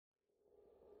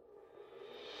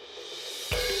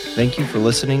Thank you for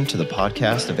listening to the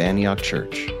podcast of Antioch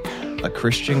Church, a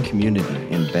Christian community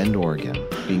in Bend, Oregon,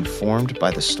 being formed by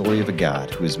the story of a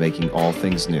God who is making all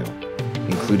things new,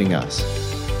 including us.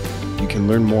 You can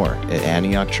learn more at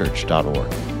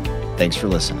antiochchurch.org. Thanks for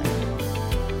listening.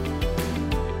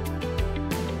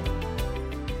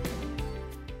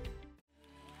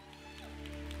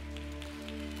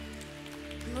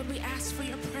 Lord, we ask for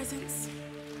your presence.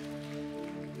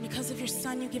 Because of your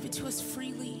Son, you give it to us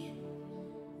freely.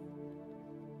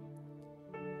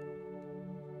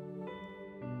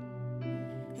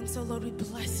 And so, Lord, we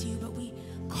bless you, but we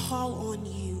call on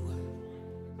you.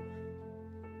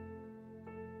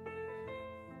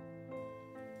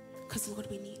 Because, Lord,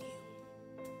 we need you.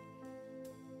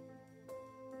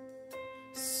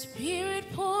 Spirit,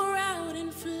 pour out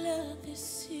and flood this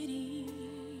city.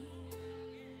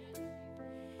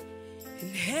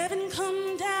 And heaven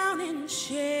come down and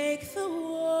shake the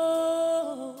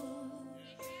world.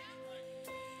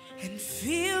 And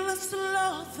fill us,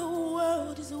 Lord, the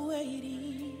world is waiting.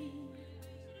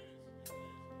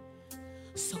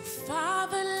 So,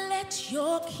 Father, let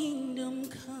your kingdom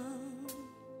come.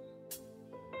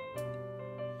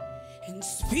 And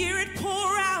Spirit,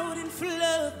 pour out and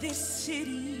flood this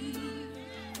city.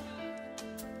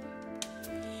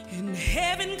 And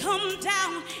heaven come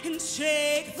down and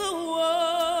shake the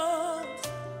world.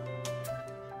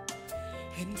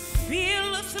 And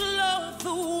fill us, Lord,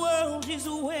 the world is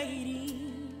waiting.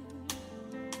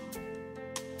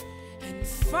 And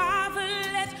Father,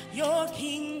 let your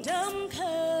kingdom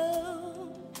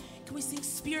come. Can we sing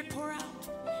Spirit, pour out?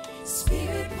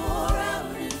 Spirit, pour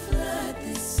out and flood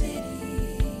this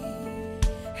city.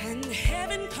 And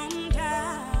heaven come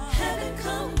down. Heaven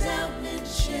come down and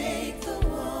shake the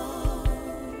world.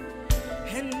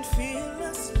 And fill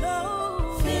us,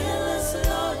 Lord. Fill us,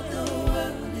 Lord, the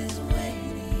world is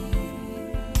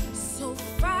waiting. So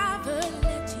Father,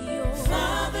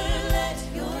 let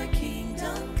your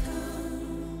kingdom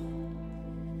come.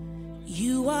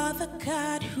 You are the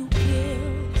God who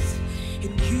builds,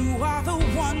 and you are the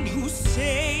one who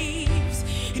saves,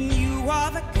 and you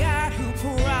are the God who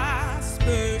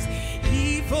prospers.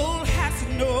 Evil has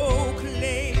no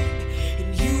claim,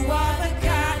 and you are the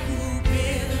God who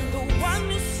builds, the one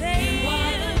who saves, you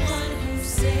are the one who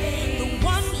saves, the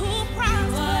one who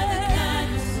prospers. You are the God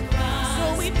who prospers. So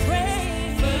we pray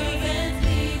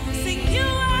fervently. Sing, you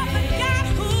are the God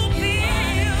who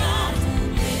builds,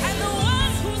 and the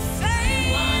one who saves.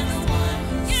 You are the one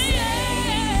who saves.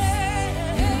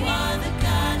 You are the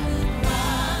God who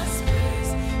prospers.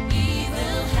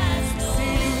 Evil has no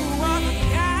claim. You are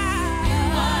the God. You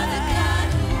are the God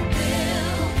who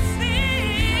builds.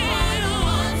 You are the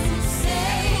one who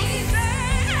saves.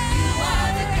 You are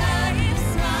the God who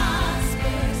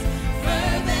prospers.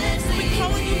 Fervently we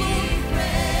call you, Lord.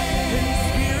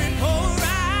 Spirit, pour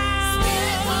out.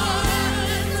 Spirit, pour out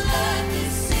and flood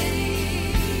this city.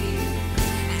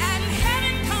 And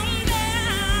heaven come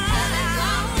down. Heaven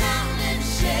come down and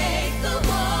shake the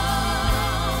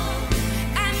world.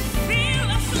 And fill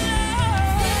us, Lord.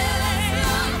 Fill us,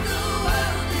 Lord, the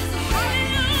world is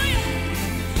waiting.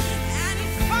 And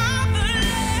Father,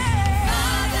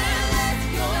 let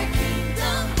your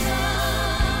kingdom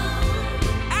come.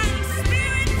 And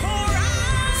Spirit, pour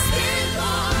out. Spirit,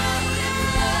 pour out and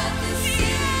flood this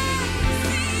city.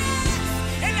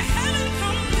 And heaven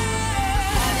come down.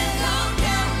 Heaven come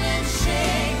down and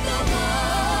shake the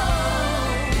world.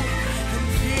 And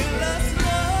fill us,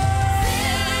 Lord.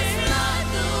 Fill us, Lord,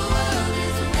 the world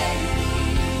is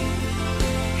waiting.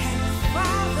 And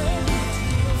Father, let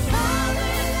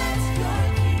your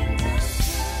kingdom come.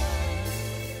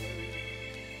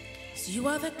 So you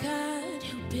are the God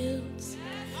who builds.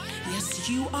 Yes,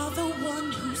 you are the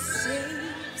one who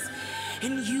saves.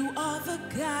 And you are the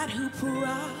God who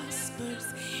prospers.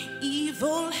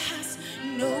 Evil has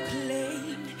no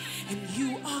claim. And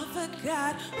you are the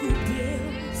God who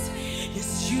builds.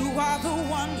 Yes, you are the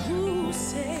one who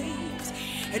saves.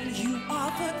 And you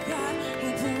are the God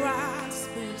who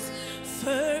prospers.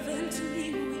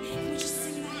 Fervently we just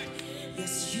sing that.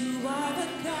 Yes, you are the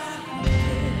God who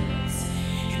builds.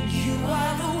 And you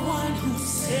are the one who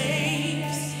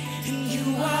saves. And you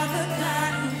are the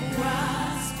God who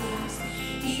prospers.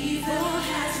 Evil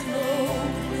has no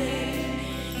claim.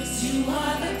 Yes, you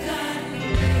are the God who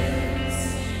builds.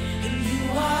 And you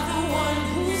are the one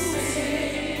who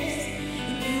saves.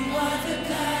 And you are the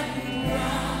God who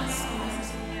prospers.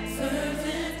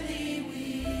 Fervently we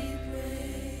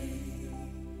pray.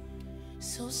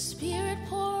 So Spirit,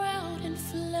 pour out and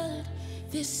flood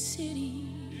this city.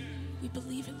 We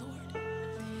believe it, Lord.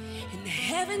 And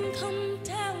heaven come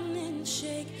down and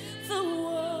shake the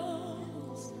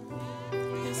walls.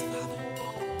 Yes,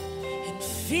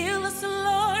 fill us,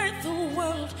 Lord, the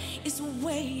world is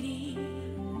waiting.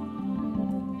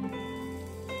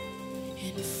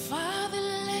 And Father,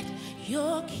 let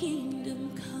your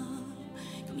kingdom come.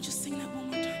 Can we just sing that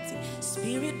one more time? Sing,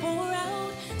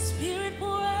 Spirit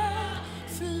pour out,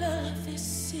 flood this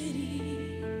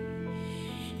city.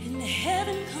 And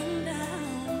heaven come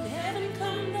down,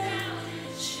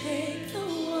 shake the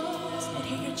walls. Let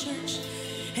hear your church.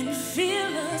 And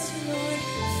fill us, Lord,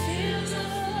 fill us,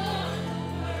 Lord.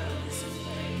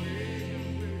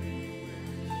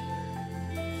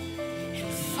 And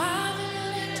Father,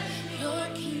 let your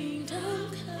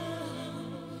kingdom come.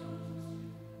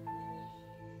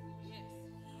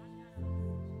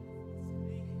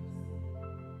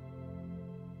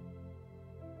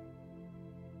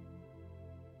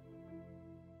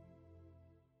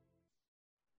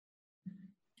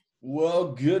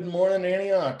 Well, good morning,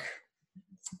 Antioch.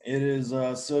 It is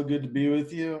so good to be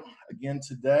with you again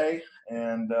today.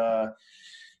 And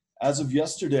as of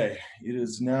yesterday, it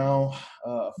is now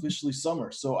officially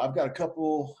summer. So I've got a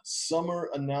couple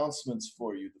summer announcements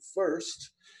for you. The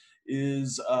first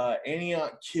is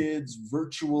Antioch Kids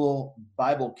Virtual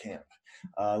Bible Camp.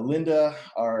 Linda,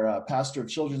 our pastor of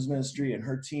children's ministry, and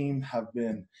her team have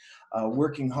been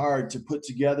working hard to put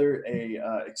together a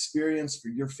experience for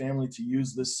your family to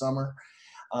use this summer.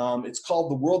 It's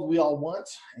called The World We All Want,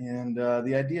 and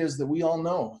the idea is that we all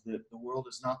know that the world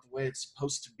is not the way it's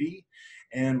supposed to be,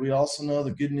 and we also know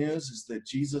the good news is that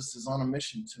Jesus is on a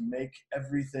mission to make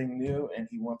everything new, and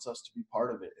he wants us to be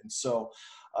part of it. And so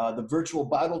the Virtual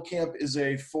Bible Camp is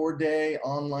a 4-day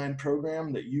online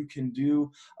program that you can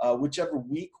do whichever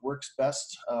week works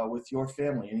best with your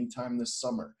family anytime this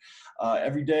summer.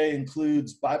 Every day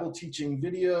includes Bible teaching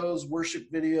videos,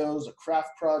 worship videos, a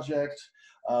craft project,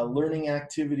 learning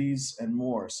activities, and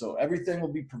more. So everything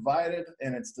will be provided,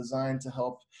 and it's designed to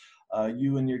help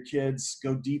you and your kids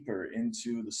go deeper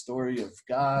into the story of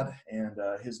God and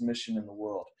his mission in the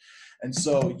world. And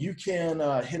so you can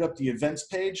hit up the events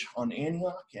page on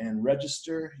Antioch and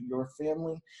register your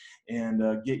family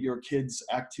and get your kids'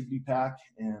 activity pack.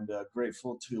 And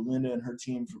grateful to Linda and her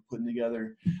team for putting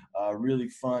together a really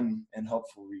fun and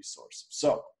helpful resource.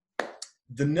 So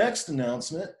the next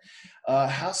announcement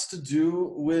has to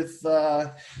do with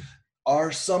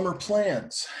our summer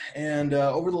plans. And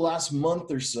over the last month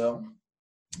or so,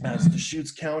 as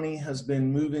Deschutes County has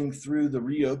been moving through the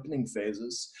reopening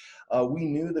phases, we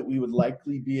knew that we would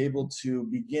likely be able to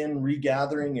begin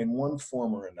regathering in one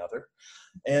form or another.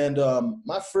 And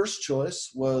my first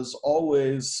choice was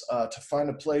always to find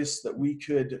a place that we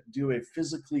could do a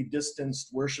physically distanced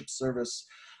worship service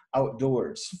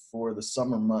outdoors for the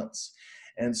summer months.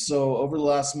 And so over the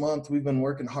last month, we've been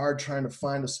working hard trying to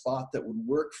find a spot that would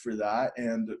work for that,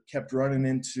 and kept running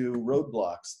into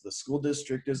roadblocks. The school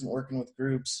district isn't working with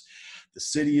groups. The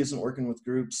city isn't working with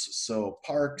groups. So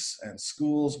parks and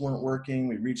schools weren't working.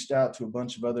 We reached out to a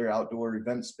bunch of other outdoor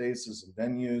event spaces and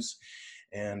venues,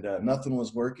 and nothing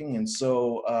was working. And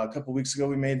so a couple weeks ago,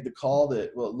 we made the call that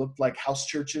it looked like house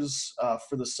churches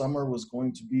for the summer was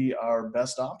going to be our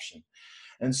best option.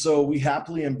 And so we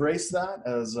happily embraced that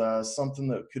as something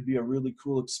that could be a really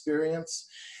cool experience,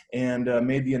 and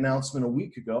made the announcement a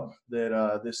week ago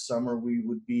that this summer we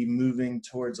would be moving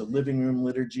towards a living room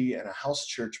liturgy and a house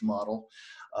church model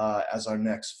as our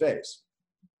next phase.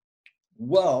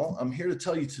 Well, I'm here to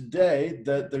tell you today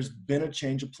that there's been a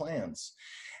change of plans.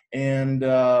 And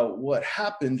what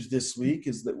happened this week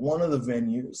is that one of the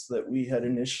venues that we had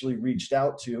initially reached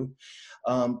out to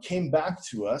came back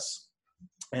to us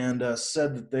and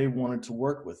said that they wanted to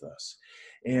work with us.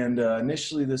 And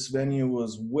initially this venue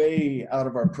was way out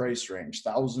of our price range,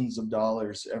 thousands of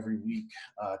dollars every week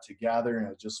to gather, and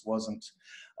it just wasn't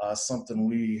something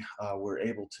we were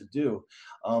able to do.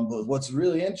 But what's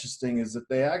really interesting is that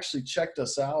they actually checked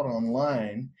us out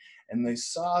online, and they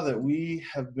saw that we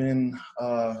have been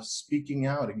speaking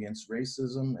out against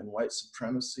racism and white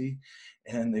supremacy,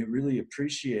 and they really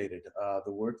appreciated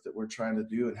the work that we're trying to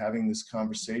do and having this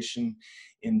conversation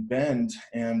in Bend.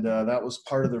 And that was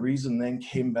part of the reason they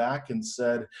came back and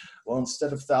said, well,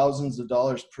 instead of thousands of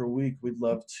dollars per week, we'd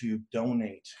love to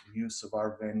donate use of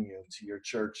our venue to your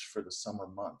church for the summer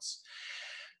months.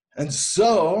 And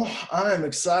so I'm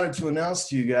excited to announce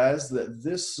to you guys that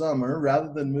this summer,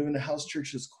 rather than moving to house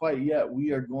churches quite yet,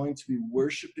 we are going to be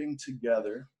worshiping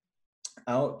together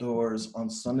outdoors on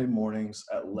Sunday mornings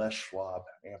at Les Schwab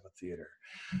Amphitheater,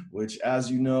 which,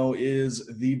 as you know, is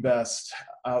the best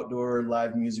outdoor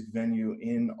live music venue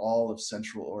in all of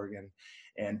Central Oregon.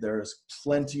 And there's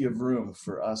plenty of room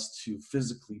for us to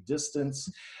physically distance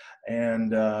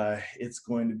And it's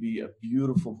going to be a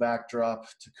beautiful backdrop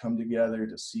to come together,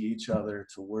 to see each other,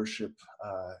 to worship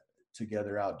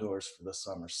together outdoors for the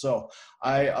summer. So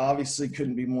I obviously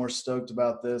couldn't be more stoked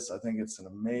about this. I think it's an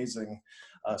amazing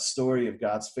story of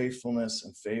God's faithfulness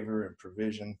and favor and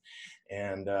provision.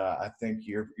 And I think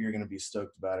you're going to be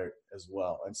stoked about it as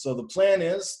well. And so the plan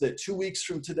is that 2 weeks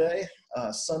from today,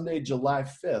 Sunday, July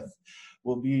 5th,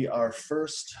 will be our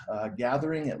first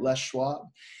gathering at Les Schwab,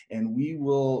 and we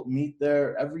will meet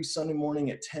there every Sunday morning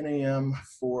at 10 a.m.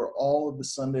 for all of the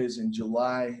Sundays in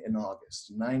July and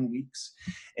August, 9 weeks.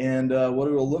 And what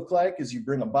it will look like is you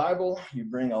bring a Bible, you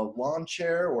bring a lawn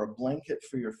chair or a blanket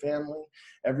for your family.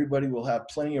 Everybody will have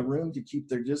plenty of room to keep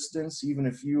their distance. Even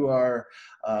if you are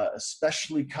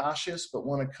especially cautious but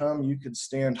want to come, you could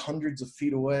stand hundreds of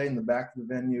feet away in the back of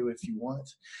the venue if you want.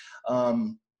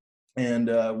 And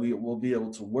we will be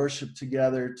able to worship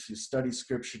together, to study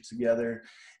scripture together,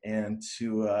 and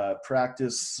to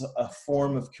practice a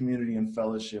form of community and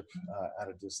fellowship at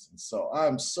a distance. So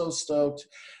I'm so stoked,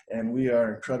 and we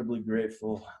are incredibly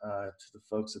grateful to the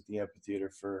folks at the amphitheater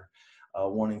for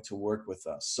wanting to work with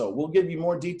us. So we'll give you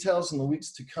more details in the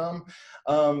weeks to come.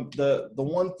 The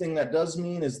one thing that does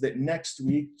mean is that next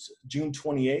week, June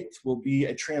 28th, will be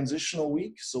a transitional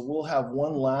week. So we'll have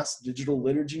one last digital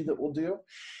liturgy that we'll do.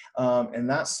 And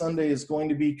that Sunday is going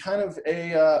to be kind of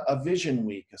a vision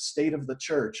week, a state of the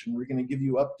church. And we're going to give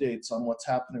you updates on what's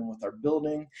happening with our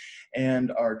building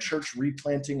and our church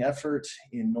replanting effort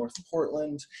in North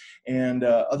Portland and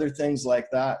other things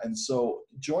like that. And so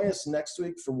join us next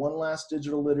week for one last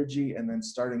digital liturgy. And then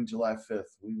starting July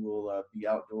 5th, we will be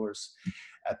outdoors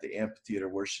at the amphitheater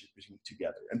worshiping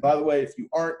together. And by the way, if you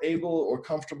aren't able or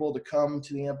comfortable to come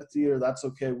to the amphitheater, that's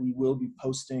okay. We will be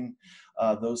posting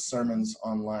those sermons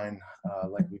online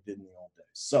like we did in the old days.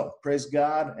 So praise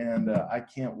God, and I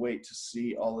can't wait to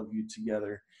see all of you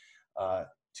together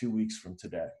 2 weeks from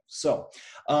today. So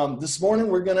this morning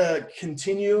we're going to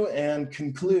continue and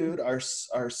conclude our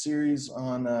series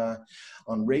on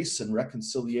race and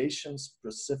reconciliation,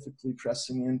 specifically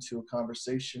pressing into a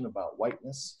conversation about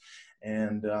whiteness.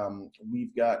 And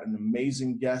we've got an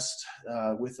amazing guest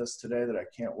with us today that I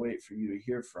can't wait for you to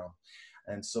hear from.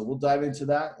 And so we'll dive into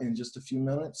that in just a few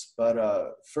minutes. But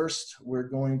first, we're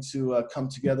going to come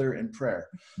together in prayer.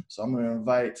 So I'm going to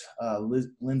invite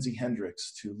Lindsay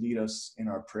Hendricks to lead us in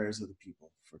our prayers of the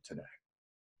people for today.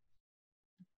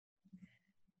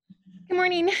 Good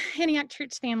morning, Antioch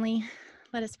Church family.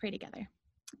 Let us pray together.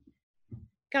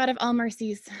 God of all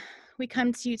mercies, we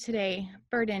come to you today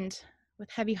burdened with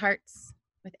heavy hearts,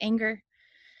 with anger,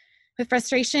 with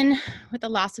frustration, with a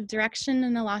loss of direction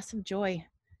and a loss of joy.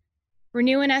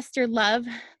 Renew in us your love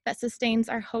that sustains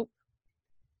our hope.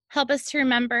 Help us to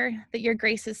remember that your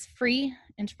grace is free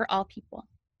and for all people.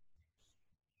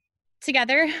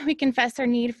 Together, we confess our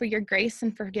need for your grace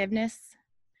and forgiveness,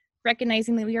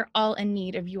 recognizing that we are all in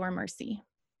need of your mercy.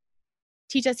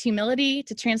 Teach us humility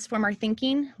to transform our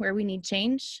thinking where we need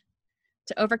change,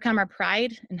 to overcome our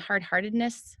pride and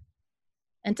hard-heartedness,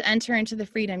 and to enter into the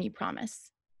freedom you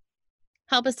promise.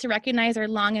 Help us to recognize our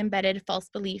long-embedded false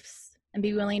beliefs and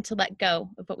be willing to let go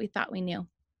of what we thought we knew.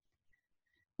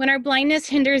 When our blindness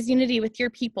hinders unity with your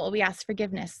people, we ask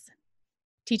forgiveness.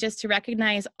 Teach us to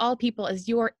recognize all people as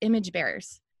your image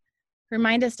bearers.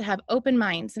 Remind us to have open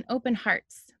minds and open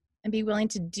hearts and be willing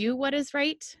to do what is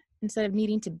right instead of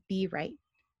needing to be right.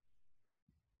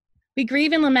 We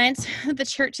grieve and lament that the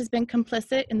church has been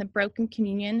complicit in the broken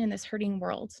communion in this hurting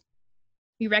world.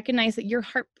 We recognize that your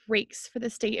heart breaks for the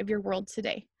state of your world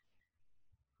today.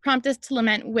 Prompt us to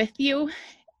lament with you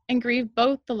and grieve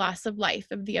both the loss of life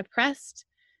of the oppressed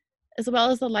as well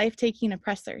as the life-taking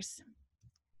oppressors.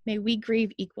 May we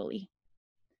grieve equally.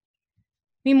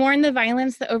 We mourn the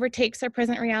violence that overtakes our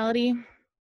present reality.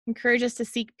 Encourage us to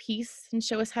seek peace and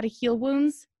show us how to heal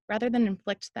wounds rather than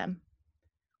inflict them.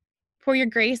 Pour your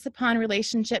grace upon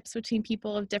relationships between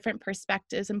people of different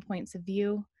perspectives and points of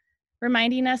view,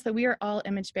 reminding us that we are all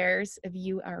image bearers of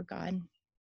you, our God.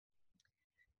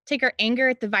 Take our anger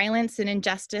at the violence and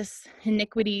injustice,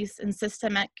 iniquities, and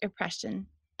systemic oppression,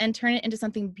 and turn it into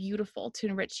something beautiful to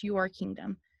enrich your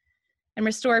kingdom, and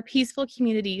restore peaceful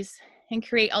communities and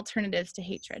create alternatives to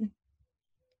hatred.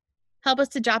 Help us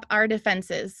to drop our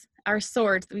defenses, our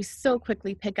swords that we so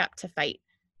quickly pick up to fight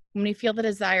when we feel the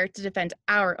desire to defend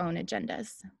our own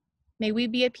agendas. May we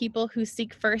be a people who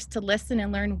seek first to listen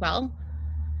and learn well,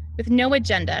 with no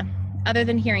agenda other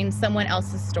than hearing someone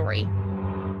else's story.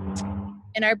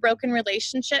 In our broken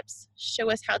relationships,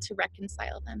 show us how to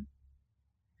reconcile them.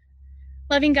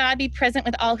 Loving God, be present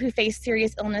with all who face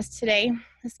serious illness today,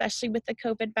 especially with the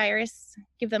COVID virus.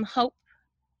 Give them hope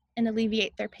and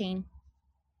alleviate their pain.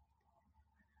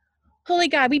 Holy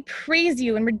God, we praise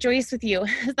you and rejoice with you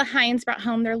as the Hines brought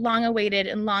home their long-awaited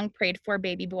and long-prayed-for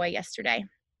baby boy yesterday.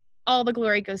 All the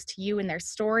glory goes to you and their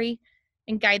story,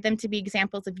 and guide them to be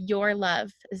examples of your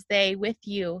love as they, with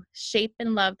you, shape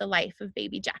and love the life of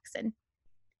baby Jackson.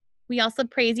 We also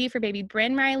praise you for baby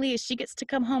Bryn Riley as she gets to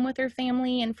come home with her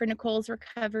family, and for Nicole's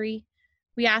recovery.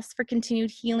 We ask for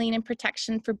continued healing and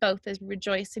protection for both as we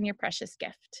rejoice in your precious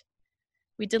gift.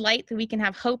 We delight that we can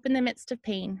have hope in the midst of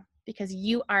pain, because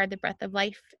you are the breath of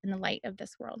life and the light of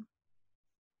this world.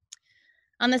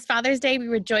 On this Father's Day, we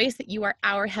rejoice that you are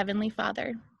our Heavenly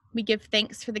Father. We give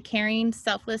thanks for the caring,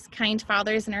 selfless, kind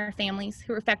fathers in our families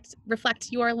who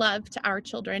reflect your love to our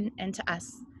children and to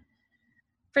us.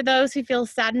 For those who feel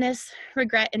sadness,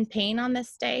 regret, and pain on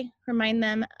this day, remind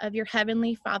them of your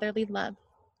heavenly fatherly love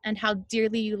and how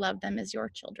dearly you love them as your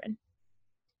children.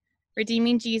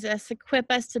 Redeeming Jesus, equip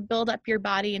us to build up your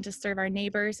body and to serve our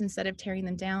neighbors instead of tearing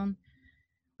them down.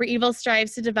 Where evil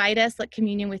strives to divide us, let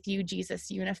communion with you,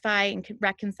 Jesus, unify and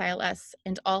reconcile us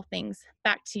and all things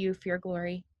back to you for your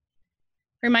glory.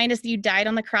 Remind us that you died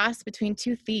on the cross between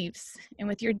two thieves, and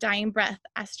with your dying breath,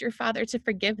 asked your Father to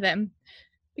forgive them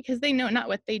because they know not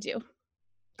what they do.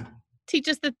 Teach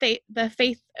us the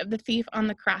faith of the thief on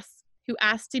the cross, who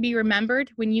asked to be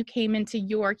remembered when you came into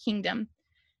your kingdom,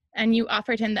 and you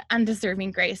offered him the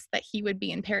undeserving grace that he would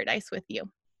be in paradise with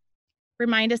you.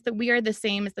 Remind us that we are the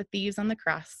same as the thieves on the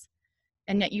cross,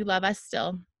 and yet you love us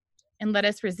still, and let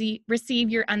us receive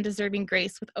your undeserving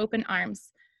grace with open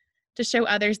arms to show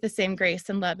others the same grace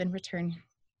and love in return.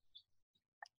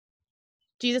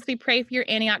 Jesus, we pray for your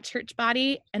Antioch church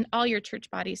body and all your church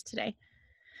bodies today.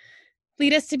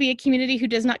 Lead us to be a community who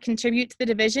does not contribute to the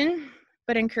division,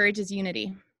 but encourages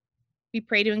unity. We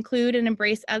pray to include and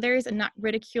embrace others and not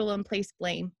ridicule and place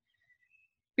blame.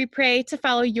 We pray to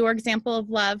follow your example of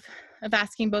love, of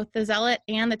asking both the zealot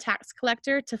and the tax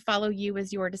collector to follow you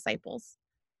as your disciples.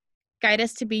 Guide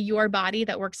us to be your body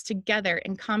that works together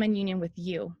in common union with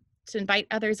you, to invite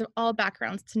others of all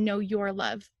backgrounds to know your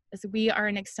love, as we are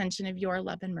an extension of your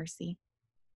love and mercy.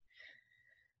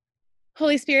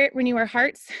 Holy Spirit, renew our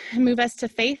hearts and move us to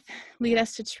faith, lead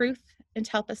us to truth, and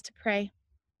help us to pray.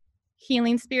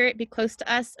 Healing Spirit, be close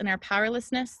to us in our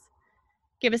powerlessness.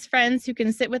 Give us friends who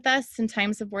can sit with us in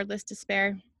times of wordless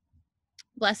despair.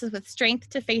 Bless us with strength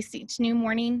to face each new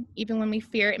morning, even when we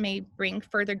fear it may bring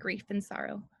further grief and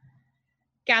sorrow.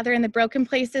 Gather in the broken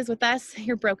places with us,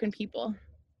 your broken people,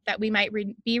 that we might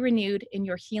be renewed in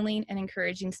your healing and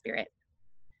encouraging spirit.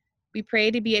 We pray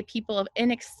to be a people of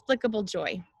inexplicable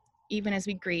joy, even as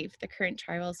we grieve the current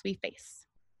trials we face.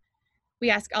 We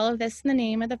ask all of this in the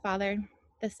name of the Father,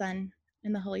 the Son,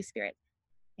 and the Holy Spirit.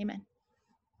 Amen.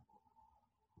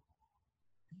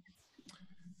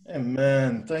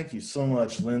 Amen. Thank you so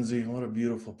much, Lindsay. What a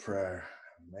beautiful prayer.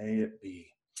 May it be.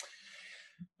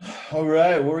 All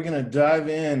right, we're going to dive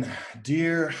in.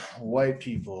 Dear white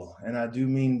people, and I do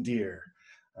mean dear.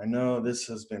 I know this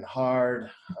has been hard,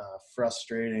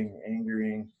 frustrating,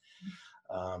 angering,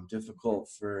 difficult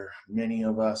for many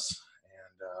of us.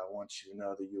 And I want you to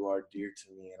know that you are dear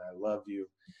to me and I love you.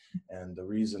 And the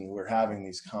reason we're having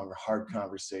these hard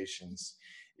conversations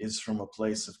is from a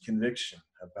place of conviction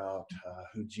about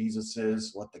who Jesus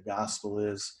is, what the gospel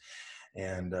is,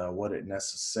 and what it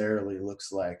necessarily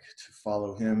looks like to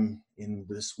follow him in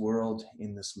this world,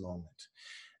 in this moment.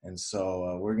 And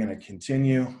so we're going to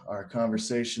continue our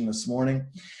conversation this morning.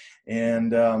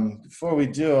 And before we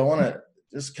do, I want to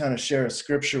just kind of share a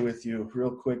scripture with you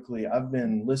real quickly. I've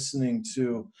been listening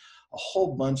to a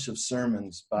whole bunch of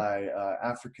sermons by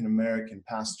African-American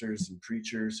pastors and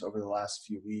preachers over the last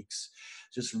few weeks,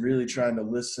 just really trying to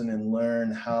listen and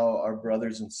learn how our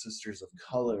brothers and sisters of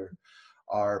color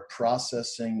are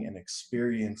processing and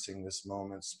experiencing this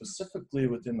moment, specifically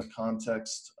within the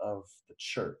context of the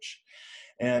church.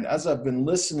 And as I've been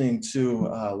listening to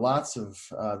lots of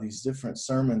these different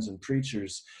sermons and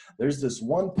preachers, there's this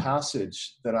one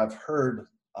passage that I've heard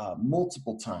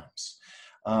multiple times.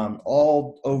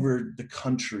 All over the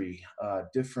country,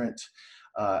 different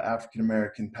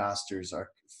African-American pastors are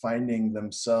finding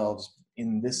themselves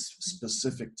in this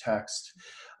specific text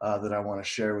that I want to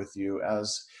share with you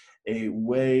as a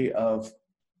way of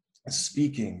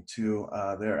speaking to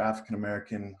their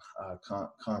African-American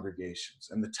congregations.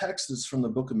 And the text is from the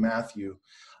book of Matthew,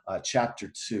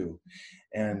 chapter 2.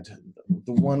 And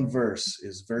the one verse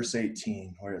is verse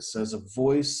 18, where it says, "A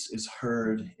voice is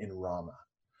heard in Ramah,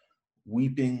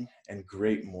 weeping and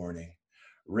great mourning,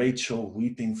 Rachel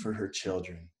weeping for her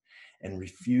children and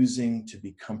refusing to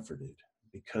be comforted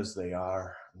because they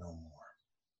are no more."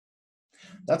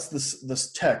 That's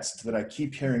this text that I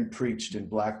keep hearing preached in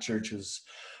Black churches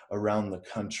around the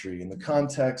country. And the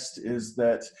context is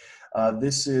that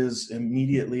this is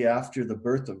immediately after the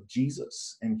birth of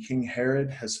Jesus, and King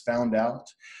Herod has found out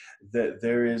that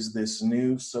there is this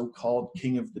new so-called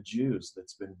King of the Jews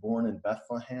that's been born in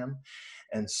Bethlehem.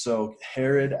 And so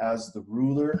Herod, as the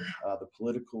ruler, the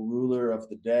political ruler of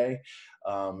the day,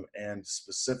 and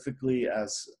specifically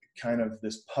as kind of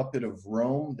this puppet of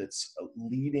Rome that's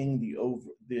leading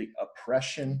the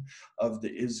oppression of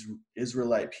the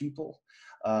Israelite people,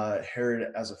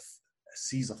 Herod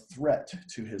sees a threat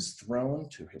to his throne,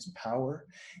 to his power,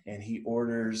 and he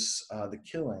orders the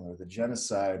killing or the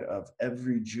genocide of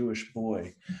every Jewish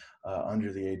boy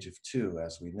under the age of 2,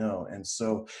 as we know. And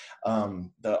so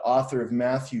the author of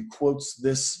Matthew quotes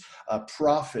this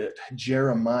prophet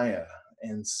Jeremiah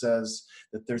and says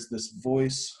that there's this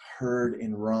voice heard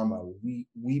in Ramah,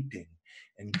 weeping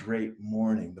and great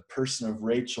mourning, the person of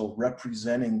Rachel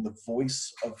representing the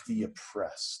voice of the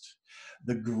oppressed,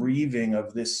 the grieving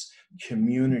of this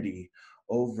community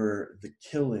over the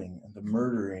killing and the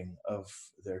murdering of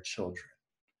their children.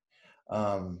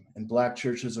 And Black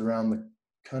churches around the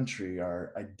country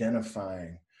are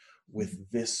identifying with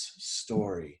this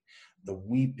story, the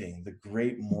weeping, the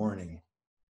great mourning,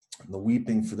 the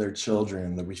weeping for their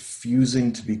children, the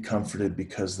refusing to be comforted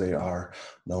because they are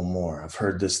no more. I've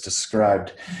heard this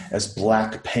described as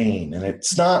Black pain, and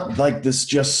it's not like this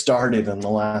just started in the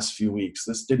last few weeks.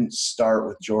 This didn't start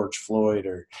with George Floyd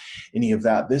or any of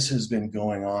that. This has been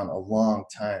going on a long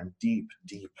time, deep,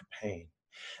 deep pain.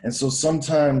 And so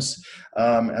sometimes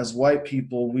as white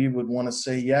people, we would want to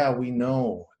say, yeah, we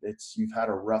know you've had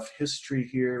a rough history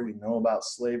here. We know about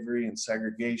slavery and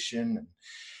segregation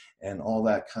and all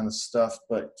that kind of stuff.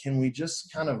 But can we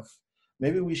just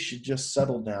maybe we should just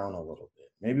settle down a little bit.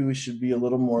 Maybe we should be a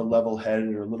little more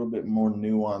level-headed or a little bit more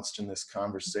nuanced in this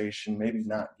conversation. Maybe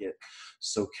not get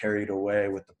so carried away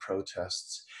with the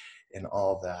protests and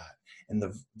all that. And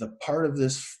the part of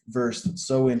this verse that's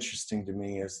so interesting to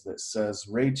me is that says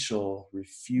Rachel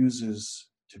refuses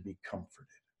to be comforted.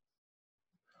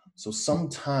 So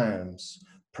sometimes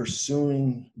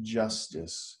pursuing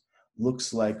justice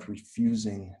looks like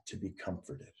refusing to be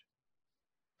comforted.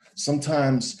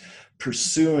 Sometimes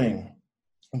pursuing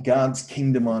God's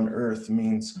kingdom on earth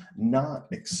means not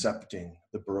accepting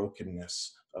the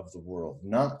brokenness of the world,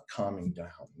 not calming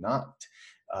down, not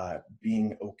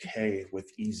being okay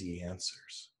with easy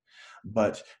answers,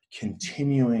 but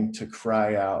continuing to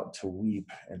cry out, to weep,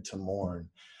 and to mourn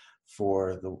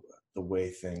for the way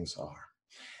things are.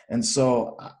 And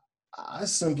so I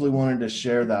simply wanted to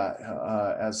share that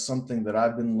as something that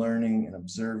I've been learning and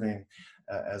observing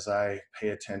as I pay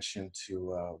attention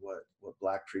to what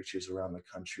Black preachers around the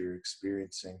country are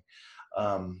experiencing.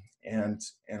 And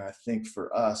I think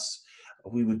for us,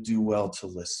 we would do well to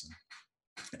listen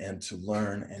and to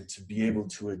learn and to be able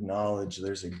to acknowledge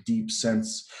there's a deep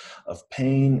sense of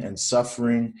pain and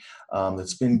suffering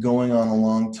that's been going on a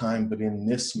long time, but in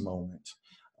this moment,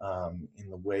 in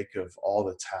the wake of all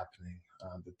that's happening,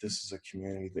 that this is a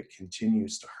community that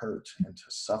continues to hurt and to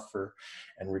suffer.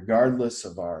 And regardless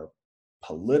of our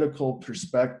political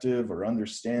perspective or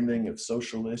understanding of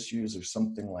social issues or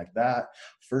something like that,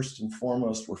 first and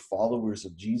foremost, we're followers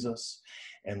of Jesus.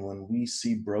 And when we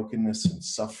see brokenness and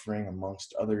suffering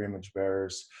amongst other image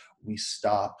bearers, we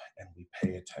stop and we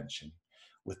pay attention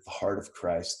with the heart of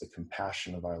Christ, the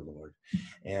compassion of our Lord.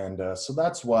 And so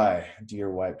that's why, dear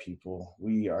white people,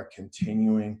 we are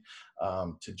continuing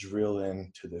to drill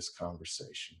into this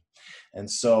conversation. And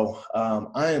so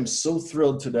I am so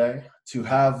thrilled today to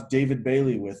have David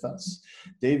Bailey with us.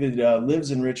 David lives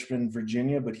in Richmond,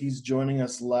 Virginia, but he's joining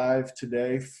us live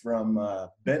today from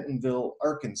Bentonville,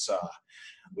 Arkansas,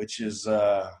 which is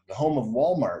the home of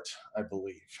Walmart, I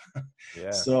believe. Yeah.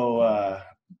 So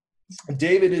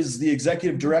David is the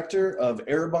executive director of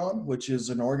Arrabon, which is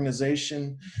an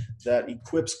organization that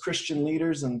equips Christian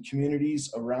leaders and communities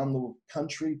around the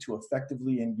country to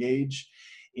effectively engage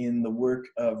in the work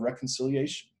of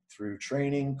reconciliation through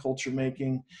training, culture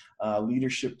making,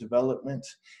 leadership development.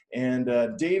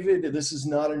 And David, this is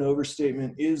not an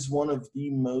overstatement, is one of the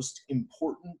most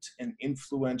important and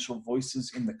influential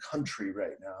voices in the country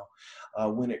right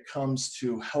now when it comes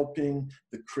to helping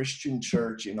the Christian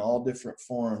church in all different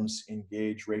forms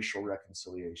engage racial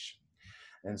reconciliation.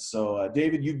 And so,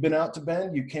 David, you've been out to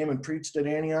Bend. You came and preached at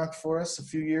Antioch for us a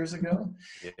few years ago.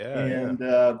 Yeah.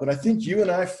 But I think you and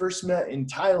I first met in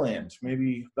Thailand,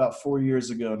 maybe about 4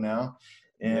 years ago now.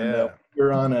 And we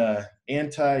were on a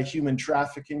anti-human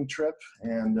trafficking trip.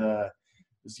 And it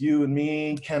was you and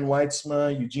me, Ken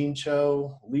Weitzma, Eugene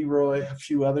Cho, Leroy, a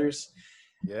few others.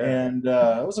 Yeah. And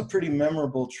it was a pretty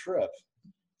memorable trip.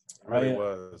 It really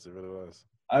was.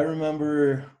 I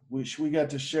remember we got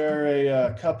to share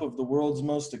a cup of the world's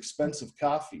most expensive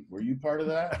coffee. Were you part of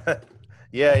that?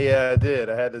 Yeah, I did.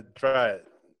 I had to try it.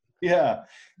 Yeah,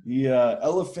 the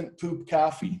elephant poop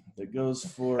coffee that goes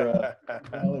for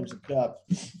 $2 a cup.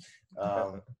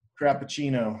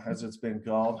 Crappuccino, as it's been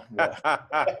called.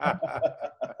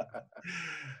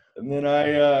 And then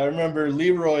I remember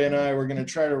Leroy and I were going to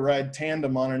try to ride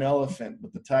tandem on an elephant,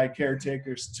 but the Thai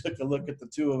caretakers took a look at the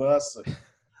two of us and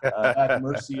had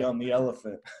mercy on the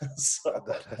elephant.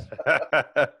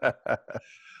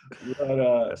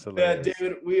 Yeah,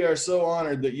 David, we are so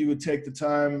honored that you would take the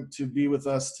time to be with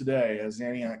us today as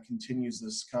Antioch continues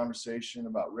this conversation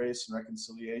about race and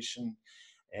reconciliation.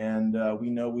 And we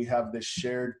know we have this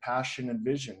shared passion and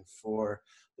vision for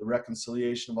the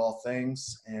reconciliation of all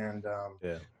things. And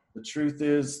the truth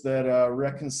is that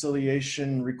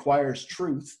reconciliation requires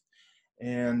truth.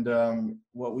 And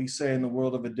what we say in the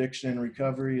world of addiction and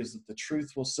recovery is that the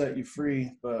truth will set you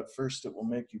free, but first it will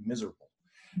make you miserable,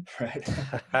 right?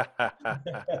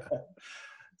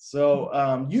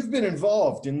 So you've been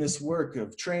involved in this work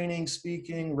of training,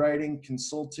 speaking, writing,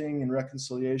 consulting, and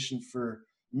reconciliation for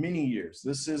many years.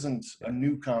 This isn't a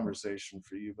new conversation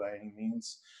for you by any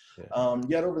means.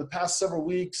 Yet over the past several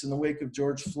weeks, in the wake of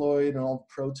George Floyd and all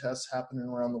the protests happening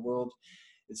around the world,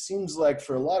 it seems like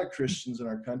for a lot of Christians in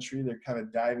our country, they're kind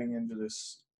of diving into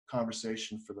this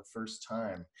conversation for the first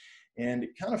time. And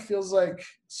it kind of feels like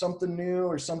something new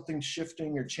or something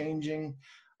shifting or changing.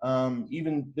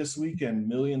 Even this weekend,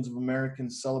 millions of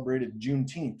Americans celebrated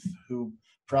Juneteenth, who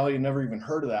probably never even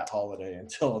heard of that holiday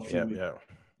until a few weeks.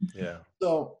 Yeah.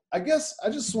 So I guess I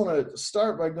just want to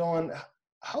start by going,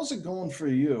 how's it going for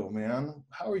you, man?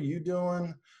 How are you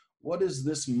doing? What does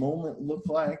this moment look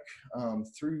like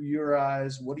through your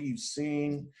eyes? What are you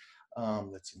seeing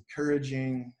that's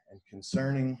encouraging and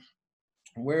concerning?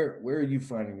 Where are you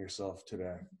finding yourself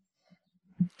today?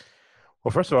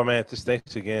 Well, first of all, man, just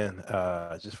thanks again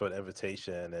just for the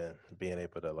invitation and being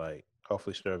able to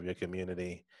hopefully serve your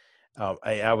community.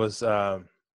 I was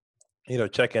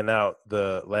checking out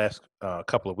the last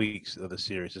couple of weeks of the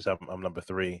series. I'm number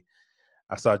 3.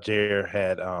 I saw Jared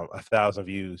had 1,000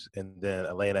 views, and then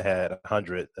Elena had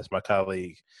 100. That's my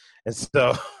colleague, and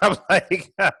so I'm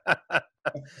like,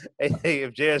 hey,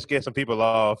 if Jared's getting some people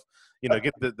off,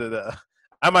 get the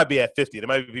I might be at 50. There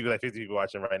might be people 50 people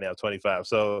watching right now, 25.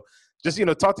 So just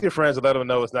talk to your friends and let them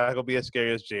know it's not gonna be as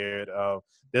scary as Jared.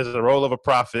 There's a role of a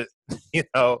prophet.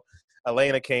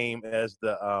 Elena came as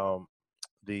Jared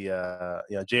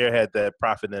had that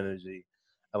prophet energy.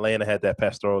 Elena had that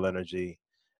pastoral energy.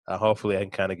 Hopefully I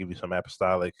can kind of give you some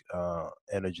apostolic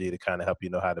energy to kind of help you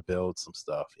know how to build some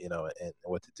stuff, and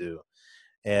what to do.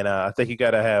 And I think you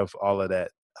got to have all of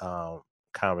that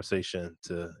conversation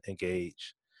to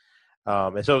engage.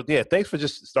 And so, thanks for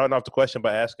just starting off the question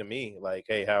by asking me,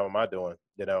 hey, how am I doing?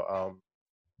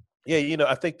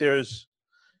 I think there's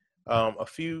a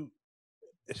few,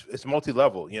 it's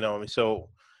multi-level, so,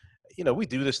 we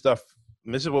do this stuff.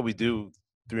 This is what we do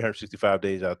 365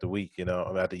 days out the week,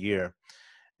 out the year.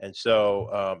 And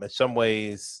so in some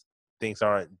ways things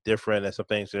aren't different, and some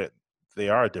things that they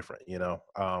are different,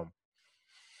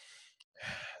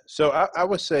 So I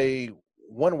would say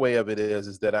one way of it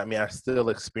is that, I still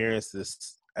experience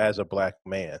this as a Black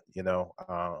man,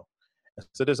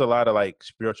 so there's a lot of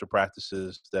spiritual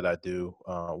practices that I do.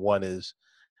 One is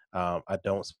I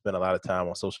don't spend a lot of time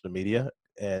on social media.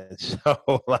 And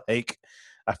so I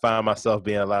find myself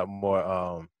being a lot more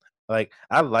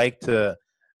I like to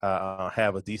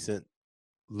have a decent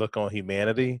look on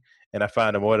humanity. And I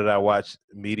find the more that I watch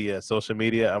media and social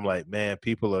media, I'm like, man,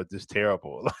 people are just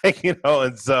terrible.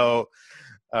 And so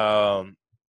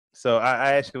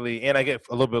I actually, and I get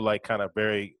a little bit kind of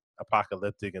very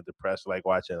apocalyptic and depressed,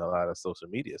 watching a lot of social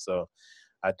media. So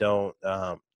I don't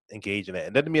engage in it.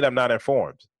 It doesn't mean I'm not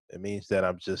informed. It means that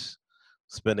I'm just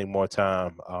spending more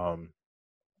time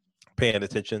paying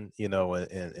attention,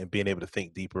 and being able to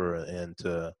think deeper and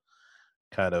to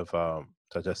kind of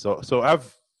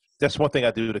that's one thing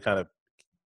I do to kind of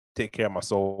take care of my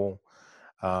soul.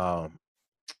 And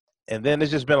then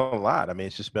it's just been a lot.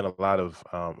 It's just been a lot of,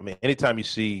 anytime you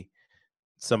see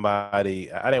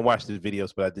somebody, I didn't watch the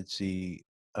videos, but I did see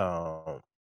the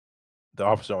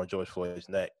officer on George Floyd's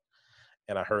neck,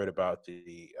 and I heard about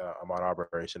the Ahmaud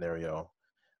Arbery scenario.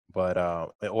 But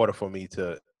in order for me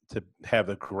to have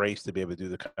the grace to be able to do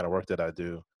the kind of work that I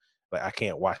do, I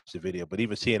can't watch the video. But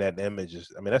even seeing that image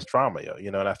is, that's trauma,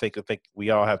 And I think we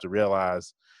all have to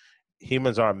realize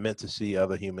humans aren't meant to see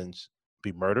other humans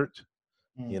be murdered,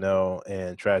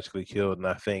 and tragically killed. And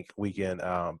I think we can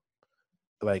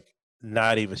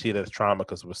not even see that as trauma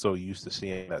because we're so used to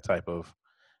seeing that type of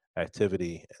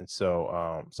activity. And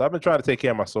so I've been trying to take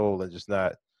care of my soul and just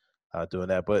not doing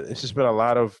that. But it's just been a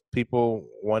lot of people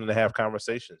wanting to have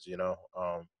conversations,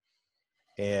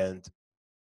 and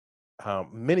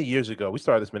many years ago, we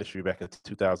started this ministry back in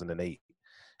 2008.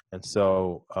 And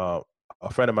so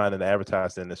a friend of mine in the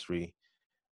advertising industry,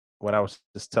 when I was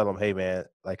just telling him, hey man,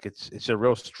 like it's a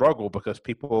real struggle because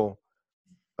people,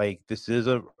 like, this is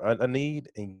a need,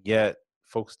 and yet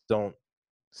folks don't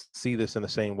see this in the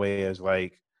same way as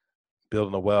like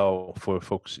building a well for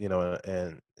folks, in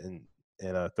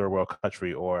a third world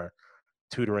country, or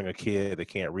tutoring a kid that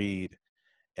can't read.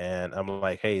 And I'm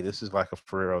like, hey, this is like a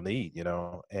for real need,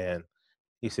 And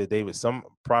he said, David, some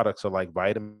products are like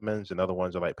vitamins and other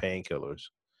ones are like painkillers,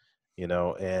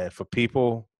 And for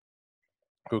people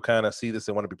who kind of see this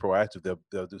and want to be proactive,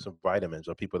 they'll do some vitamins.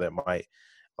 Or people that might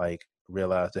like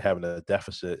realize they're having a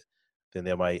deficit, then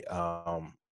they might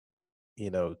you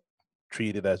know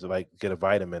treat it as like get a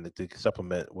vitamin to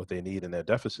supplement what they need in their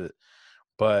deficit.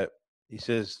 But he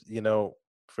says,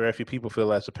 very few people feel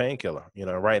that's a painkiller.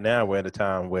 Right now we're at a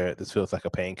time where this feels like a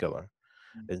painkiller.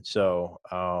 And so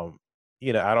I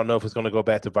don't know if it's going to go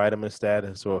back to vitamin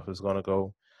status or if it's going to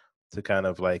go to kind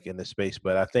of like in the space.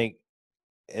 But I think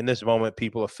in this moment,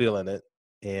 people are feeling it,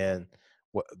 and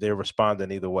they're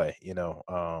responding either way,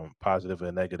 positively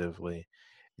and negatively.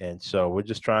 And so we're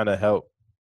just trying to help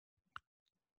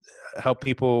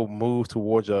people move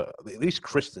towards at least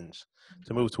Christians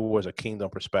to move towards a kingdom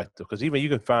perspective. Because even you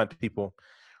can find people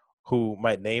who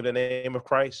might name the name of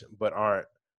Christ, but aren't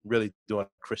really doing a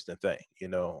Christian thing.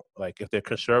 Like if they're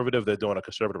conservative, they're doing a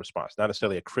conservative response, not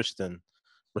necessarily a Christian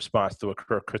response to a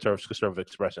conservative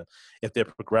expression. If they're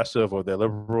progressive or they're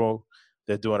liberal,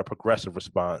 they're doing a progressive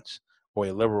response or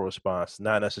a liberal response,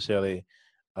 not necessarily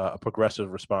a progressive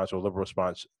response or a liberal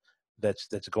response that's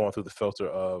going through the filter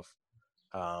of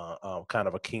kind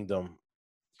of a kingdom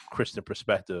Christian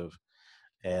perspective.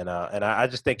 And I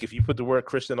just think if you put the word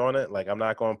Christian on it, like I'm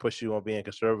not going to push you on being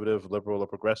conservative, liberal, or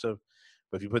progressive,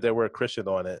 but if you put that word Christian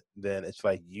on it, then it's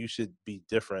like you should be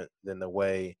different than the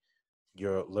way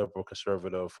your liberal,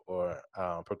 conservative, or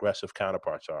progressive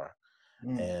counterparts are.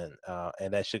 And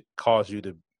that should cause you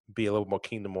to be a little more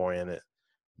kingdom oriented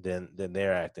than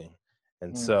they're acting.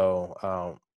 And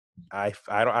so I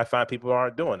find people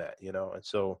aren't doing that, and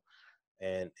so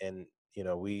and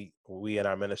we in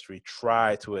our ministry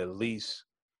try to at least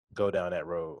go down that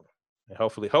road. And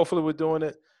hopefully we're doing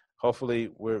it.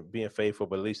 Hopefully we're being faithful,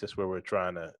 but at least that's where we're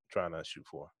trying to shoot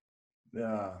for.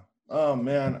 Yeah. Oh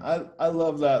man, I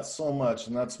love that so much.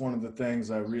 And that's one of the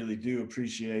things I really do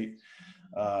appreciate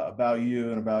about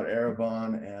you and about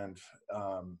Arrabon. And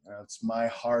it's my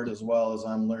heart as well as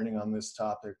I'm learning on this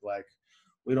topic. Like,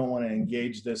 we don't want to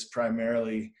engage this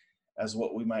primarily as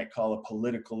what we might call a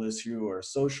political issue or a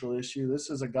social issue. This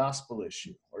is a gospel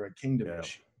issue or a kingdom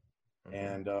issue.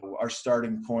 And our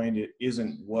starting point, it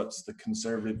isn't what's the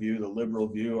conservative view, the liberal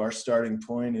view. Our starting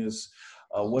point is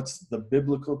what's the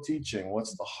biblical teaching,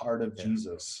 what's the heart of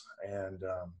Jesus, and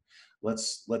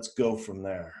let's go from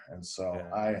there. And so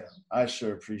I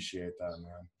sure appreciate that,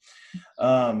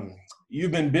 man.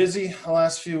 You've been busy the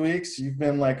last few weeks. You've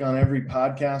been like on every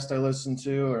podcast I listen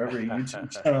to or every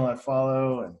YouTube channel I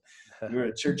follow, and you were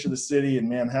at Church of the City in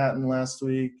Manhattan last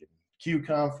week, and Q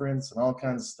Conference, and all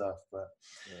kinds of stuff. But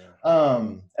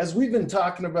as we've been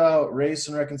talking about race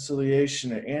and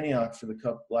reconciliation at Antioch for the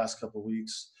last couple of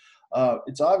weeks,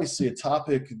 it's obviously a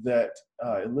topic that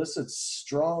elicits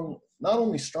not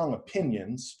only strong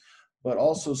opinions, but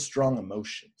also strong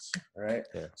emotions, right?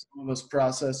 Yeah. Some of us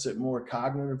process it more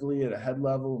cognitively at a head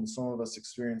level, and some of us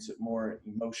experience it more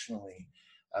emotionally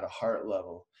at a heart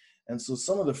level. And so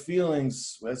some of the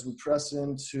feelings as we press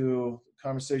into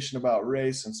conversation about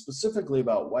race and specifically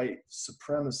about white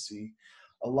supremacy,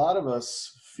 a lot of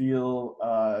us feel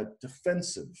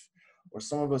defensive, or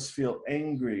some of us feel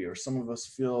angry, or some of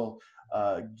us feel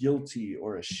guilty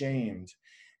or ashamed.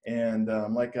 And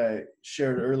like I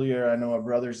shared earlier, I know our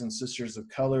brothers and sisters of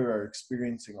color are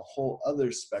experiencing a whole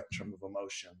other spectrum of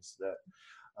emotions that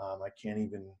I can't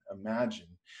even imagine.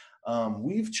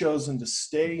 We've chosen to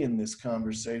stay in this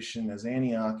conversation as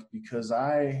Antioch because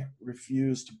I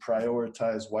refuse to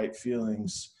prioritize white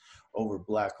feelings over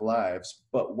Black lives,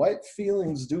 but white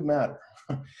feelings do matter.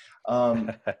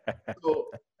 So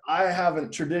I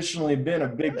haven't traditionally been a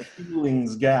big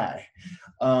feelings guy.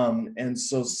 And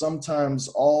so sometimes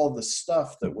all the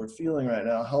stuff that we're feeling right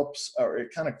now helps, or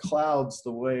it kind of clouds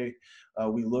the way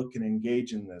we look and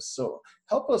engage in this. So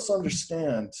help us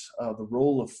understand the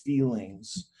role of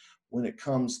feelings when it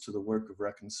comes to the work of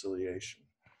reconciliation.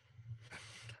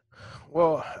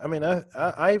 Well, I mean,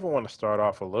 I even want to start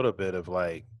off a little bit of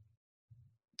like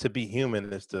to be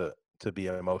human is to be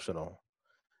emotional.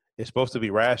 It's supposed to be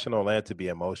rational and to be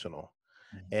emotional.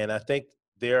 And I think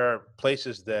there are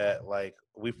places that like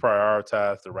we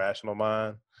prioritize the rational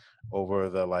mind over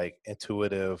the like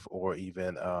intuitive or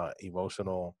even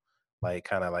emotional, like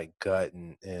kind of like gut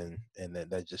and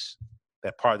that just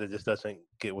that part that just doesn't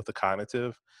get with the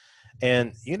cognitive.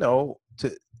 And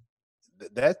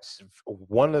that's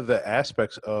one of the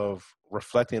aspects of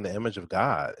reflecting the image of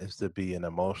God is to be an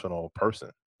emotional person.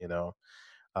 You know,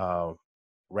 uh,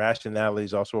 rationality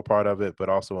is also a part of it, but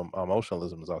also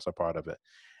emotionalism is also a part of it.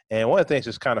 And one of the things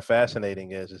that's kind of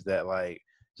fascinating is that like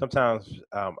sometimes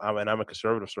I'm in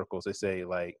conservative circles, they say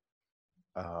like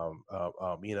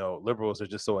liberals are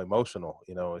just so emotional.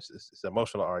 You know, it's an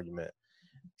emotional argument,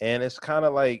 and it's kind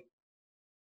of like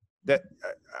that.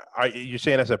 Are you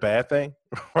saying that's a bad thing,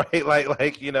 right?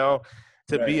 Like to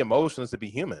be Right. emotional is to be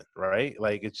human, right?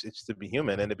 Like it's to be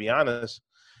human, and to be honest,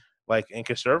 like in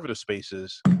conservative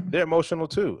spaces, they're emotional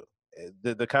too.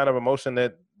 The kind of emotion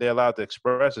that they're allowed to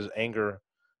express is anger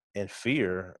and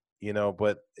fear,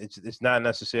 but it's not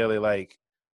necessarily like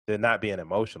they're not being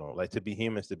emotional. Like to be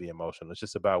humans, to be emotional. It's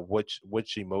just about which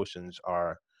emotions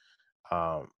are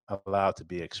allowed to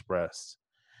be expressed.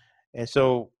 And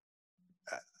so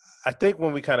I think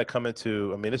when we kind of come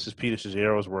into, I mean, this is Peter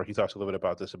Scazzero's work. He talks a little bit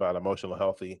about this, about emotional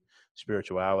healthy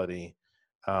spirituality.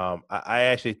 I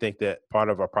actually think that part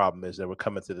of our problem is that we're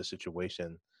coming to the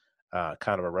situation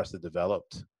kind of arrested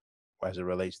developed as it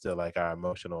relates to like our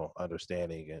emotional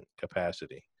understanding and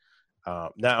capacity.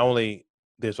 Not only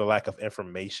there's a lack of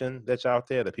information that's out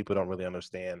there that people don't really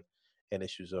understand in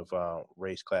issues of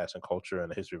race, class, and culture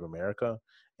and the history of America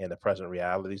and the present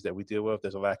realities that we deal with.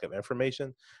 There's a lack of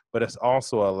information, but it's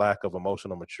also a lack of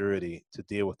emotional maturity to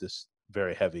deal with this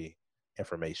very heavy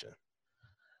information.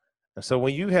 And so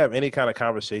when you have any kind of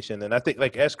conversation, and I think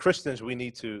like as Christians, we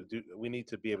need to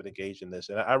be able to engage in this.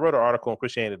 And I wrote an article on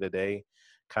Christianity Today,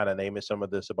 kind of naming some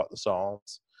of this about the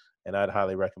Psalms. And I'd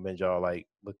highly recommend y'all like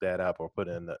look that up or put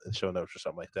in the show notes or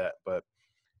something like that. But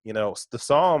the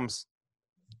Psalms,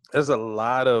 there's a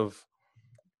lot of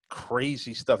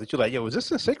crazy stuff that you're like, yo, is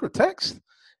this a sacred text?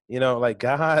 Like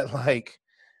God, like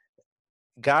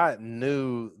God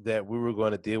knew that we were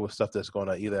going to deal with stuff that's going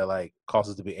to either like cause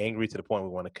us to be angry to the point we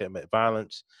want to commit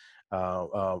violence,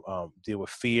 deal with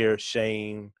fear,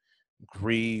 shame,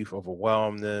 grief,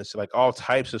 overwhelmness, like all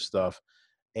types of stuff.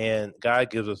 And God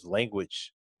gives us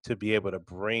language to be able to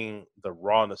bring the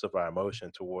rawness of our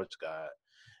emotion towards God.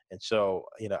 And so,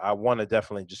 I want to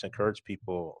definitely just encourage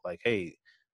people like, hey,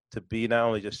 to be not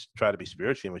only just try to be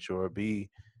spiritually mature, be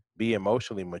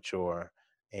emotionally mature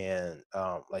and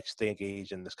like stay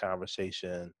engaged in this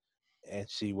conversation and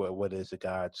see what it is that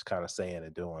God's kind of saying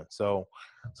and doing. So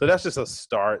that's just a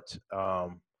start.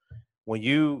 When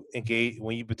you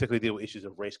particularly deal with issues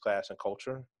of race, class, and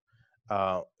culture,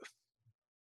 uh,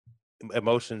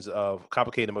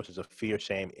 complicated emotions of fear,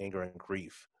 shame, anger, and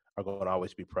grief are going to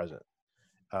always be present.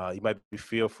 You might be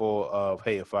fearful of,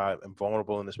 hey, if I am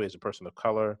vulnerable in this way as a person of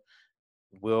color,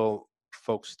 will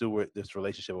folks steward this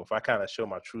relationship? If I kind of show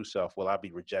my true self, will I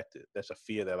be rejected? That's a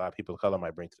fear that a lot of people of color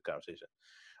might bring to the conversation.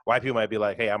 White people might be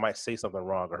like, hey, I might say something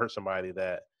wrong or hurt somebody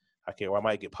that I can't, or I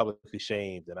might get publicly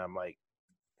shamed, and I'm like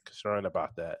concerned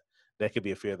about that. That could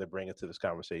be a fear they bring into this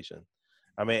conversation.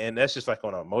 I mean, and that's just like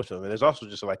on an emotional. I mean, there's also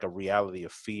just like a reality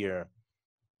of fear,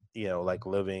 like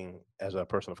living as a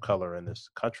person of color in this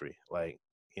country. Like,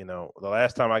 the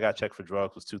last time I got checked for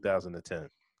drugs was 2010.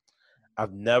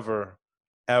 I've never,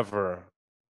 ever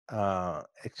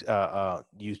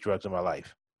used drugs in my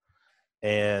life.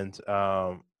 And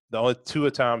the only two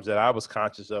times that I was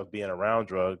conscious of being around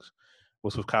drugs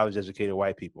was with college educated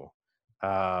white people.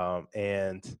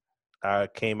 And I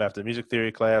came after music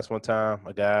theory class one time.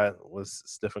 A guy was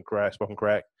smoking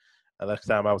crack. The next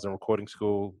time I was in recording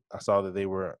school, I saw that they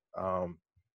were,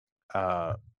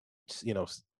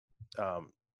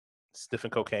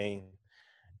 sniffing cocaine.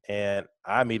 And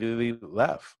I immediately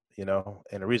left, and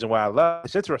the reason why I left,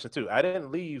 it's interesting too. I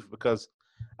didn't leave because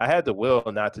I had the will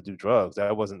not to do drugs.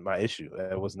 That wasn't my issue.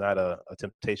 That was not a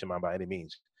temptation of mine by any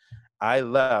means. I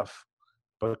left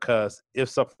because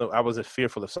I wasn't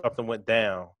fearful if something went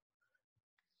down,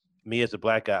 me as a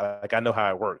black guy, like I know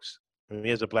how it works.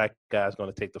 Me as a black guy is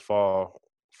going to take the fall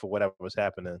for whatever was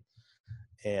happening.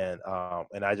 And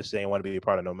I just didn't want to be a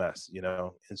part of no mess,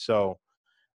 And so,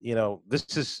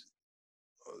 this is,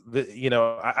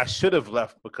 I should have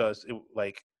left because it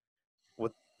like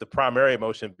with the primary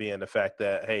emotion being the fact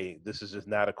that, hey, this is just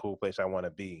not a cool place I want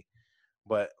to be.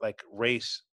 But like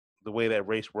race, the way that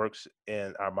race works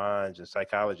in our minds and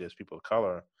psychology as people of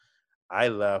color, I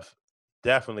left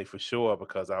definitely for sure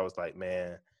because I was like,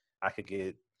 man, I could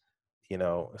get you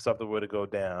know, if something were to go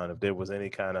down, if there was any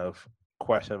kind of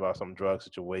question about some drug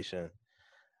situation,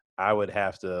 I would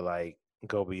have to like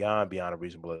go beyond a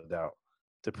reasonable doubt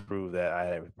to prove that I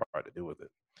had any part to do with it.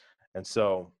 And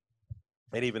so,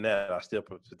 and even that, I still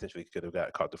potentially could have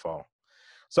got caught to fall.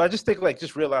 So I just think like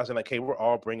just realizing like, hey, we're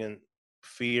all bringing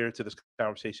fear to this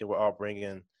conversation. We're all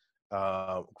bringing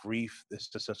grief.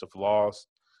 It's a sense of loss.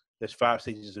 There's 5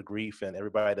 stages of grief, and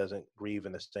everybody doesn't grieve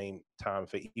in the same time,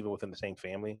 even within the same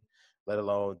family, let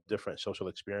alone different social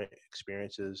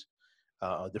experiences.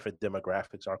 Different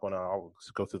demographics aren't going to all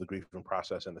go through the grieving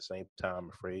process in the same time,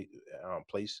 afraid,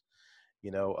 place. You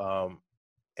know,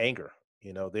 anger.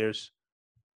 You know, there's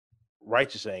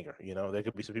righteous anger. You know, there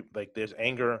could be some people like there's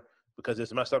anger because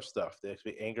there's messed up stuff. There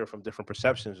could be anger from different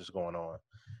perceptions that's going on,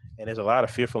 and there's a lot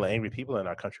of fearful and angry people in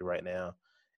our country right now,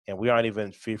 and we aren't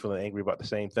even fearful and angry about the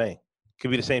same thing. Could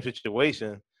be the same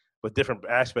situation, but different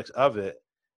aspects of it.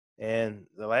 And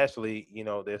lastly, you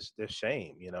know, there's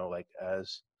shame. You know, like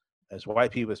as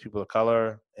white people, as people of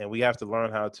color, and we have to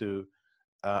learn how to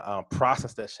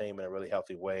process that shame in a really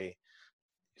healthy way.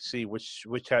 See which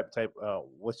type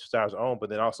which styles our own, but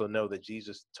then also know that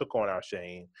Jesus took on our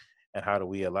shame, and how do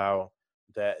we allow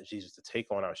that Jesus to take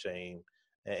on our shame?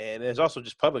 And there's also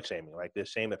just public shaming, like there's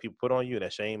shame that people put on you, and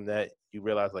that shame that you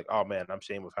realize, like, oh man, I'm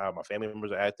ashamed of how my family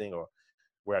members are acting, or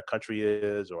where our country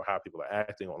is, or how people are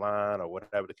acting online, or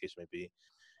whatever the case may be.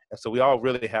 And so we all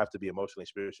really have to be emotionally,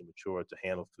 spiritually mature to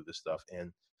handle through this stuff.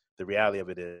 And the reality of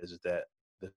it is that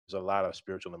there's a lot of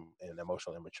spiritual and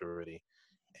emotional immaturity.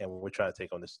 And when we're trying to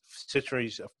take on this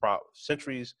centuries of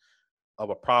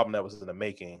a problem that was in the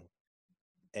making,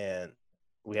 and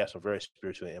we have some very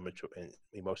spiritually immature and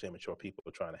emotionally immature people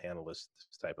trying to handle this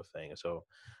type of thing. And so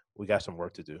we got some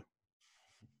work to do.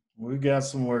 We got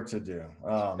some work to do.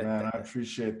 Oh man, I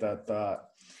appreciate that thought.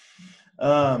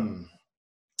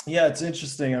 Yeah, it's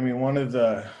interesting. I mean, one of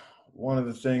the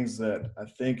things that I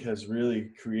think has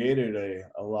really created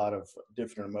a lot of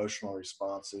different emotional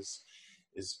responses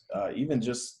is even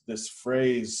just this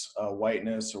phrase,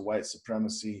 whiteness or white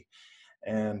supremacy,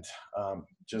 and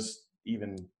just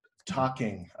even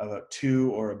talking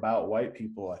to or about white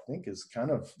people, I think is kind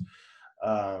of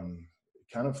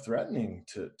threatening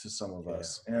to some of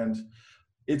us. And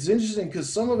it's interesting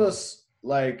because some of us,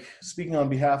 like speaking on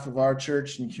behalf of our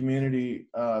church and community,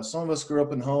 some of us grew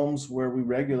up in homes where we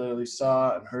regularly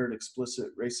saw and heard explicit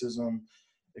racism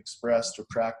expressed or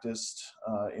practiced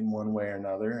in one way or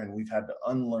another, and we've had to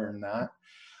unlearn that.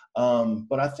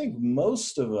 But I think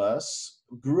most of us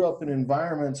grew up in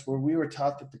environments where we were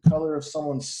taught that the color of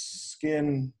someone's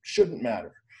skin shouldn't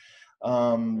matter,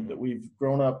 that we've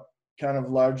grown up kind of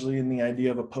largely in the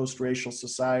idea of a post-racial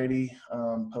society,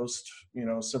 post,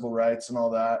 civil rights and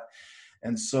all that.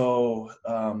 And so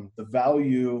the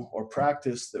value or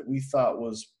practice that we thought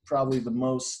was probably the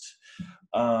most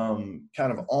kind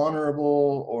of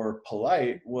honorable or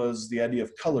polite was the idea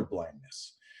of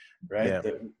colorblindness, right? Yeah.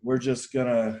 That we're just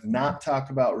gonna not talk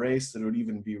about race, that it would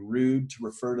even be rude to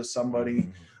refer to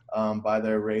somebody by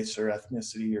their race or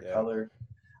ethnicity or color.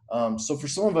 So for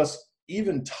some of us,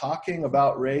 even talking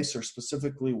about race or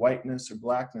specifically whiteness or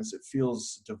blackness, it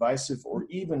feels divisive or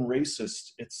even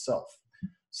racist itself.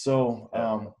 So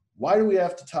why do we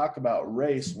have to talk about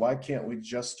race? Why can't we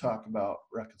just talk about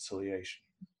reconciliation?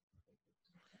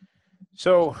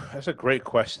 So that's a great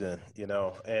question,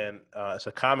 and it's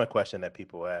a common question that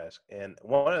people ask. And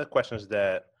one of the questions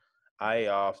that I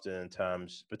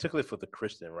oftentimes, particularly for the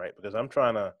Christian, right, because I'm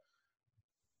trying to,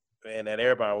 and at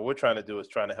Everybody, what we're trying to do is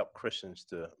trying to help Christians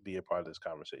to be a part of this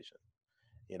conversation,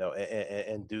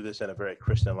 and do this in a very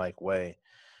Christian-like way.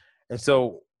 And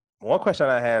so one question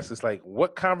I ask is like,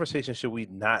 what conversation should we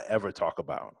not ever talk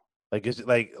about? Like, is it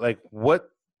like what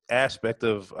aspect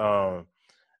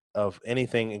of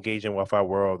anything engaging with our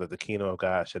world that the kingdom of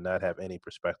God should not have any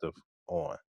perspective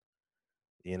on?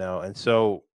 And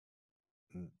so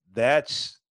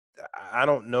I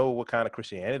don't know what kind of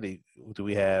Christianity do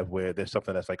we have where there's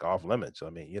something that's like off limits.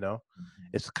 I mean,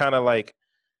 it's kind of like,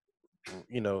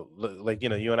 you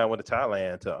and I went to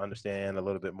Thailand to understand a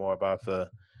little bit more about the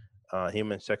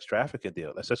human sex trafficking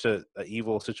deal. That's such a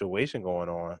evil situation going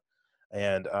on.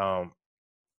 And I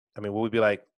mean, will we be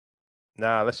like,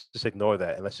 nah, let's just ignore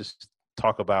that and let's just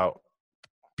talk about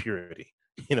purity?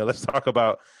 Let's talk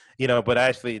about, but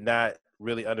actually not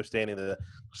really understanding the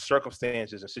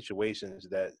circumstances and situations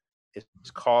that is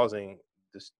causing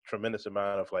this tremendous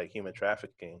amount of like human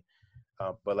trafficking.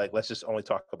 But like, let's just only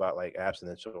talk about like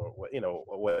abstinence or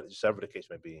whatever the case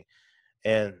may be.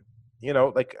 And,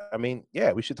 I mean,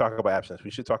 yeah, we should talk about abstinence.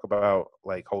 We should talk about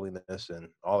like holiness and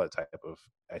all that type of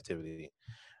activity.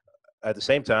 at the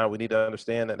same time, we need to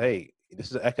understand that, hey, this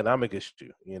is an economic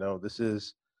issue. This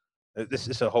is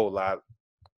a whole lot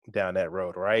down that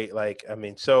road, right? Like, I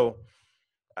mean, so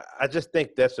I just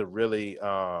think that's a really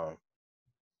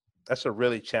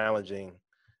challenging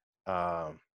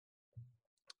um,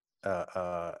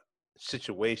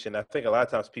 situation. I think a lot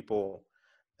of times people,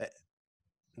 eh,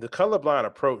 the colorblind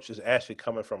approach is actually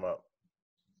coming from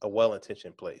a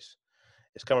well-intentioned place.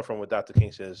 It's coming from what Dr.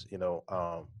 King says,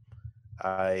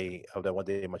 I hope that one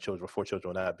day my children, 4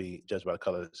 children, will not be judged by the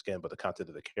color of the skin, but the content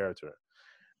of the character.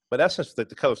 But that's just like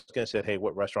the color of skin said, hey,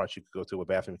 what restaurants you could go to, what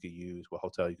bathroom you could use, what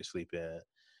hotel you could sleep in,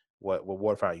 what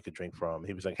water fountain you could drink from.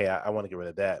 He was like, hey, I want to get rid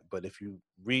of that. But if you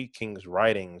read King's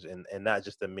writings and not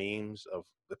just the memes of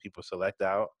the people select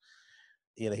out,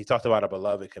 he talked about a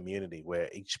beloved community where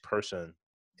each person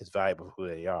is valuable who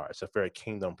they are. It's a very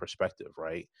kingdom perspective,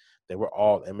 right? That we're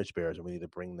all image bearers, and we need to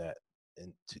bring that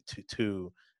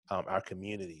into our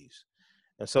communities.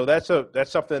 And so that's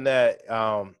something that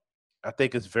I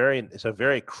think it's a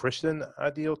very Christian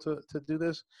ideal to do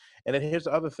this. And then here's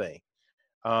the other thing.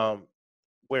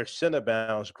 Where sin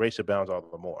abounds, grace abounds all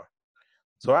the more.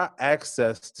 So our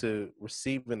access to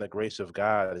receiving the grace of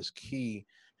God is key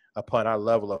upon our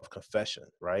level of confession,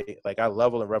 right? Like our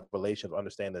level of revelation of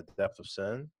understanding the depth of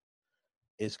sin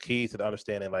is key to the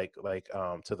understanding,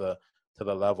 to the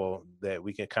level that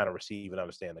we can kind of receive and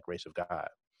understand the grace of God.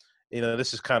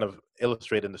 This is kind of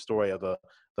illustrated in the story of the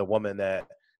woman that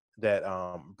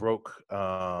broke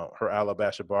her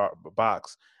alabaster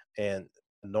box and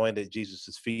anointed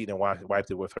Jesus's feet and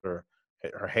wiped it with her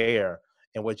hair.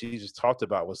 And what Jesus talked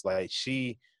about was like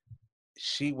she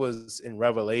was in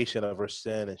revelation of her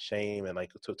sin and shame and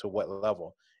like to what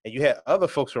level. And you had other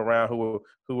folks around who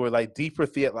were like deeper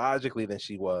theologically than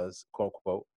she was, quote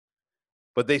unquote,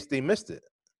 but they missed it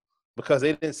because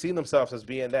they didn't see themselves as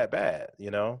being that bad. They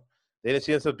didn't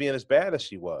see themselves being as bad as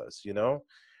she was.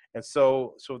 And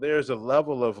so there's a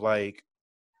level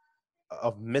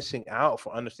of missing out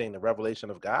for understanding the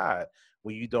revelation of God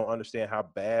when you don't understand how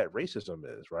bad racism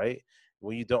is, right?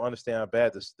 When you don't understand how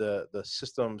bad the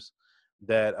systems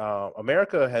that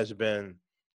America has been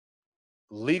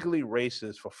legally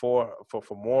racist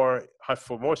for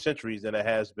more centuries than it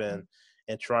has been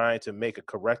in trying to make a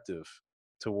corrective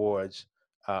towards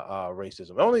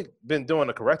racism. I've only been doing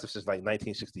a corrective since like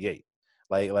 1968.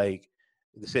 Like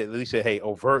they said, at least say, hey,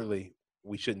 overtly,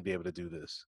 we shouldn't be able to do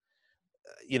this.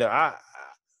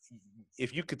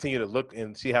 If you continue to look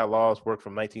and see how laws work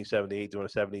from 1978 during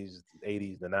the 70s,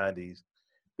 80s, the 90s,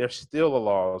 there's still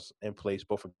laws in place,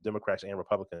 both for Democrats and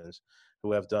Republicans,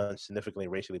 who have done significantly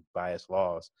racially biased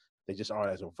laws. They just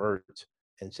aren't as overt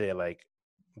and say like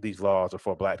these laws are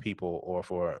for Black people or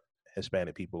for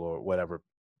Hispanic people or whatever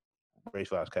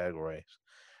racialized categories.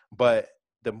 But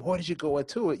the more that you go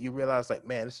into it, you realize like,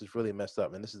 man, this is really messed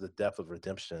up. And this is the depth of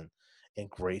redemption and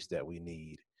grace that we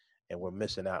need. And we're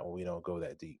missing out when we don't go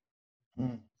that deep.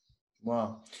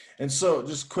 Wow. And so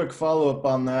just quick follow-up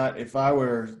on that. If I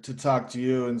were to talk to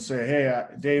you and say, hey,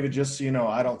 David, just so you know,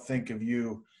 I don't think of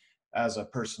you as a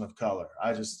person of color.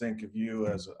 I just think of you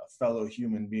as a fellow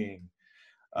human being.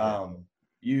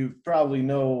 You probably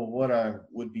know what I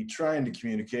would be trying to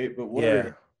communicate, but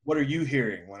what are you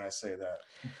hearing when I say that?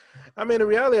 I mean, the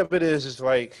reality of it is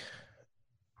like,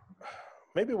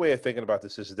 maybe a way of thinking about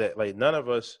this is that like none of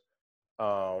us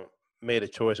made a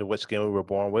choice of what skin we were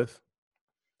born with.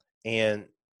 And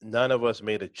none of us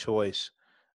made a choice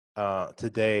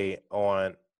today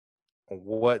on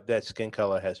what that skin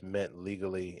color has meant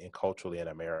legally and culturally in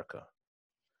America.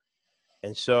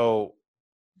 And so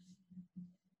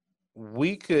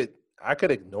I could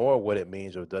ignore what it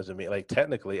means or doesn't mean. Like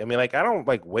technically, I mean, like I don't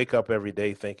like wake up every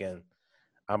day thinking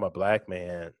I'm a Black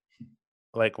man,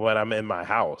 like when I'm in my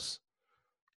house.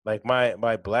 Like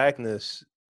my Blackness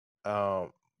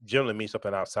generally means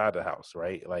something outside the house,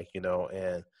 right? Like,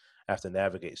 and have to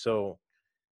navigate. So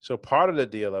part of the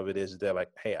deal of it is that like,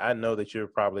 hey, I know that you're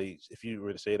probably, if you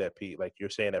were to say that, Pete, like you're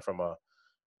saying that from a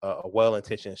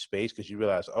well-intentioned space because you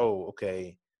realize, oh,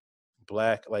 okay,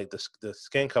 Black, like the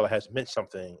skin color has meant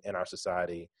something in our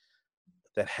society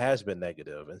that has been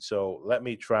negative. And so let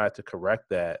me try to correct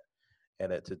that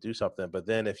and to do something. But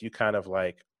then if you kind of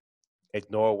like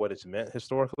ignore what it's meant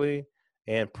historically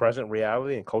and present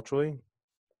reality and culturally,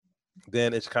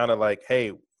 then it's kind of like,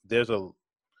 hey, there's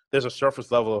a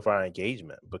surface level of our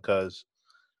engagement, because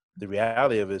the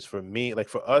reality of it is for me, like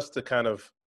for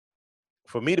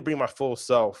me to bring my full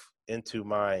self into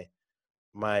my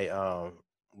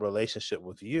relationship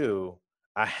with you,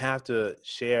 I have to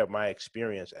share my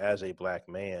experience as a Black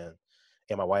man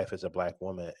and my wife as a Black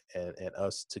woman and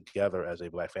us together as a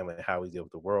Black family and how we deal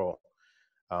with the world.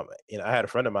 I had a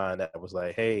friend of mine that was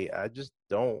like, hey, I just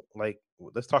don't like,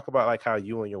 let's talk about like how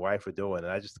you and your wife are doing.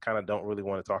 And I just kind of don't really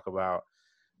want to talk about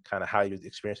kind of how you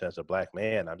experience it as a Black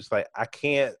man. I'm just like, I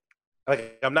can't,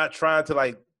 like, I'm not trying to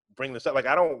like bring this up. Like,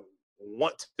 I don't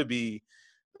want to be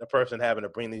the person having to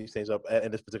bring these things up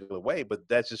in this particular way, but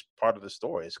that's just part of the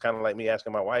story. It's kind of like me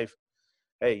asking my wife,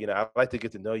 hey, I'd like to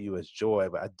get to know you as Joy,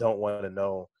 but I don't want to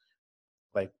know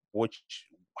like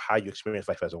how you experience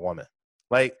life as a woman.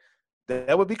 Like,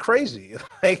 that would be crazy.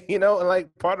 Like, and like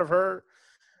part of her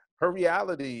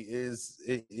reality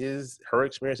is her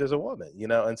experience as a woman,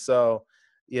 and so,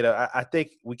 I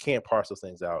think we can't parse those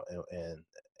things out,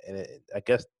 and I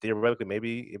guess theoretically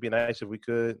maybe it'd be nice if we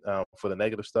could, for the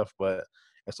negative stuff, but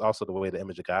it's also the way the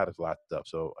image of God is locked up.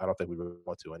 So I don't think we really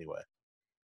want to anyway.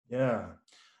 Yeah.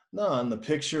 No, and the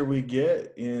picture we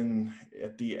get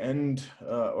at the end,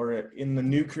 or in the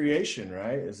new creation,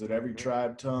 right, is that every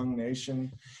tribe, tongue,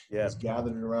 nation is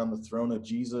gathered around the throne of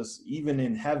Jesus. Even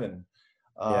in heaven,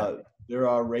 there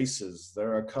are races,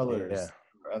 there are colors,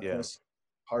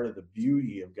 part of the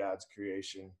beauty of God's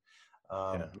creation,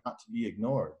 not to be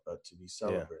ignored, but to be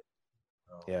celebrated.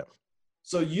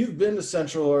 So you've been to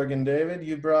Central Oregon, David.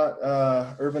 You brought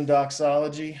Urban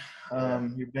Doxology,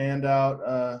 your band, out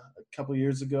a couple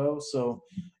years ago. So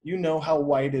you know how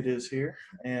white it is here.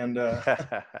 And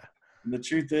the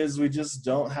truth is we just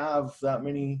don't have that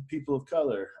many people of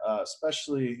color,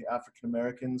 especially African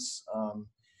Americans,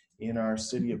 in our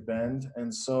city of Bend.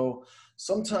 And so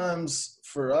sometimes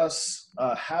for us,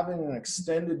 having an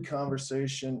extended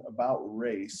conversation about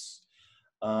race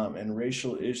and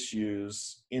racial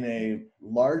issues in a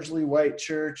largely white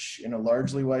church, in a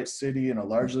largely white city, in a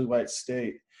largely white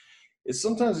state,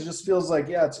 sometimes it just feels like,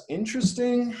 it's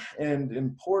interesting and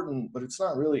important, but it's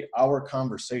not really our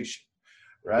conversation,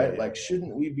 right? Like,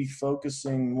 shouldn't we be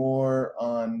focusing more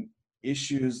on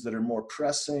issues that are more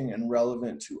pressing and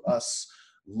relevant to us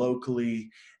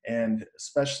locally, and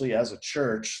especially as a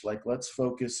church? Like, let's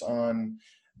focus on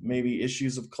maybe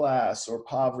issues of class or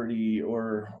poverty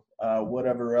or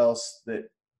whatever else that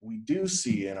we do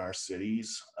see in our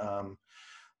cities,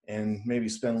 and maybe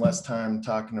spend less time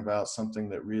talking about something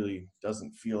that really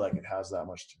doesn't feel like it has that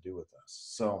much to do with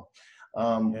us. So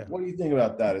what do you think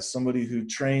about that as somebody who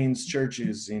trains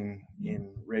churches in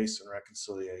race and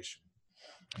reconciliation?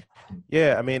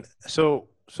 Yeah, I mean, so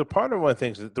part of one of the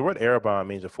things, the word Arabon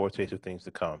means a foretaste of things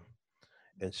to come.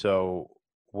 And so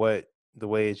the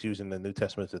way it's used in the New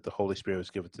Testament is that the Holy Spirit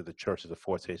was given to the church as a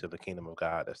foretaste of the kingdom of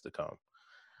God that's to come.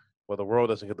 Well, the world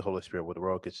doesn't get the Holy Spirit. What the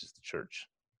world gets is the church.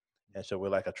 And so we're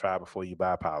like a try before you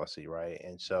buy policy, right?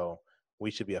 And so we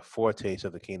should be a foretaste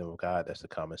of the kingdom of God that's to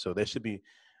come. And so there should be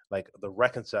like the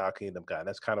reconciled kingdom of God. And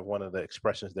that's kind of one of the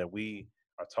expressions that we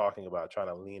are talking about, trying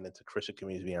to lean into Christian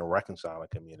communities being reconciling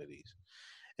communities.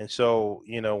 And so,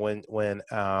 when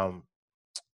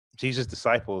Jesus'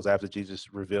 disciples, after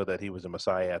Jesus revealed that he was the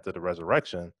Messiah after the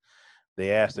resurrection,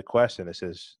 they asked the question, it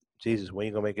says, Jesus, when are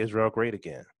you going to make Israel great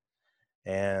again?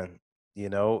 And,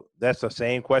 that's the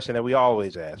same question that we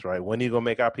always ask, right? When are you going to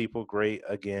make our people great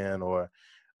again? Or,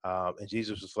 and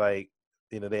Jesus was like,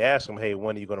 they asked him, hey,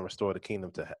 when are you going to restore the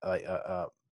kingdom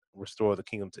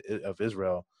of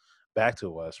Israel back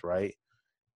to us, right?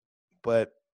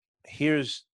 But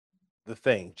here's the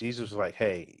thing. Jesus was like,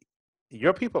 hey,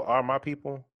 your people are my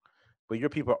people, but your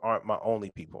people aren't my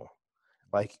only people.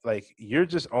 Like you're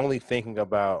just only thinking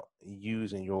about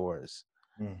yous and yours.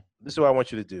 This is what I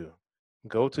want you to do.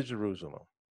 Go to Jerusalem.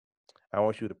 I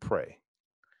want you to pray.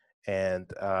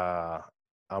 And I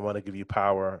want to give you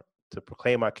power to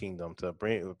proclaim my kingdom, to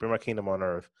bring my kingdom on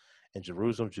earth in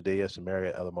Jerusalem, Judea,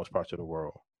 Samaria, and other most parts of the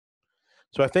world.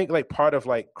 So I think like part of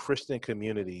like Christian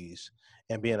communities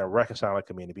and being a reconciling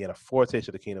community, being a foretaste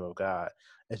of the kingdom of God,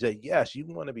 is that yes, you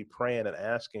want to be praying and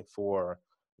asking for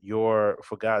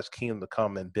God's kingdom to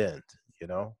come and Bend,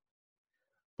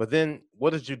 But then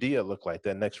what does Judea look like,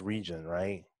 that next region,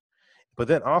 right? But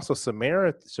then also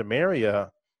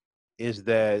Samaria is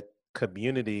that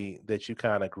community that you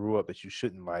kind of grew up that you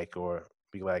shouldn't like or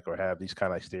be like or have these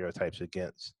kind of stereotypes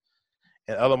against.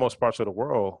 And other most parts of the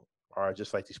world are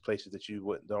just like these places that you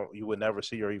would never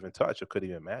see or even touch or couldn't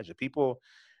even imagine.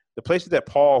 The places that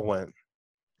Paul went,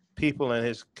 people in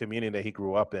his community that he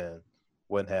grew up in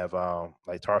wouldn't have,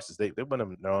 like Tarsus, they wouldn't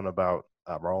have known about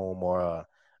Rome or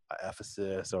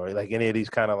Ephesus or like any of these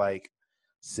kind of like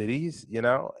cities,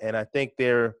 And I think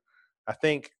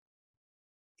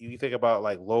you think about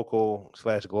like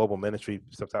local/global ministry,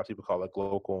 sometimes people call it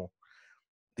local.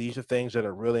 These are things that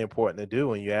are really important to do.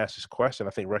 When you ask this question,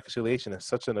 I think reconciliation is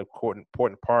such an important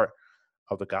part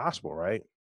of the gospel, right?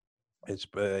 It's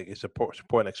a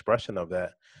important expression of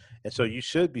that. And so you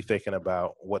should be thinking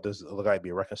about what does it look like to be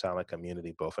a reconciling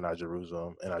community, both in our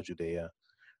Jerusalem and our Judea.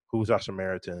 Who's our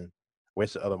Samaritan?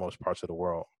 Where's the othermost parts of the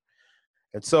world?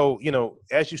 And so,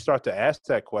 as you start to ask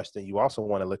that question, you also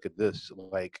want to look at this.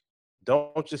 Like,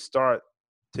 don't just start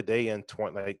today in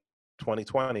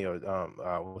 2020 or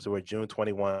was it June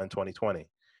 21, 2020?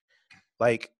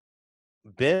 Like,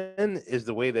 Ben is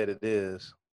the way that it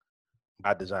is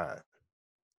by design.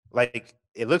 Like,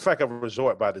 it looks like a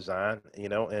resort by design,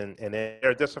 and there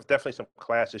are definitely some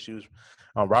class issues.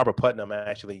 Robert Putnam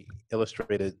actually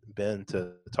illustrated Ben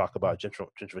to talk about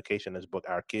gentrification in his book,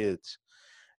 Our Kids.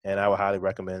 And I would highly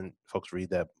recommend folks read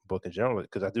that book in general,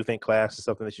 because I do think class is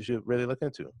something that you should really look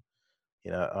into,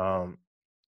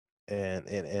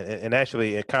 and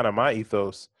actually, it kind of my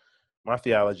ethos, my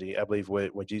theology, I believe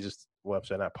when Jesus,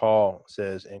 not Paul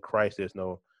says in Christ, there's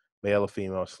no male or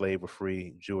female, slave or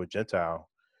free, Jew or Gentile.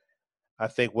 I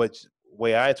think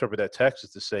way I interpret that text is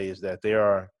to say is that there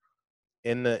are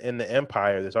in the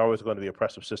empire, there's always going to be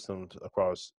oppressive systems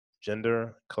across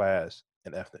gender, class,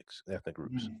 and ethnic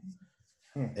groups.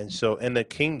 And so in the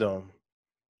kingdom,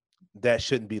 that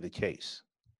shouldn't be the case.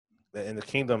 In the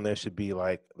kingdom, there should be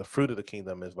like the fruit of the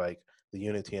kingdom is like the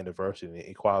unity and diversity and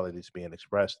equality is being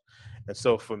expressed. And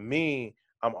so for me,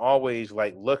 I'm always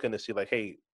like looking to see like,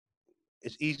 hey,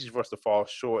 it's easy for us to fall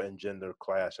short in gender,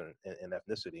 class, and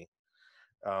ethnicity.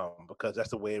 Because that's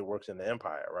the way it works in the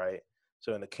empire, right?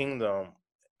 So in the kingdom,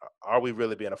 are we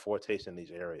really being a foretaste in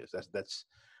these areas?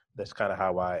 That's kind of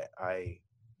how I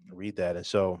read that. And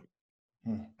so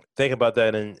think about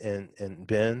that in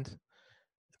Bend.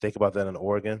 Think about that in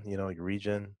Oregon, your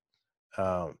region.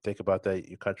 Think about that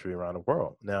your country around the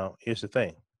world. Now, here's the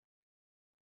thing.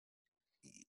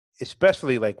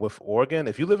 Especially like with Oregon,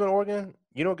 if you live in Oregon,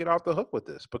 you don't get off the hook with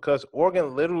this, because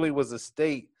Oregon literally was a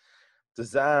state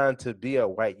designed to be a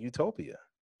white utopia.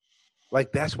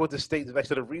 Like, that's what the state is like.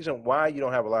 So the reason why you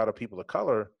don't have a lot of people of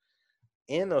color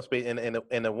in those spaces,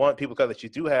 and the one people of color that you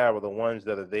do have are the ones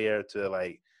that are there to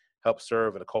like help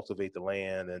serve and to cultivate the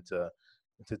land and to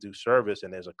do service.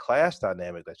 And there's a class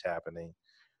dynamic that's happening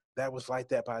that was like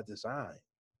that by design.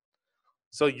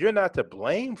 So you're not to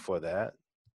blame for that.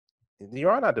 You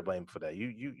are not to blame for that.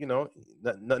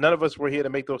 None of us were here to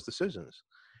make those decisions.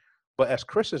 But as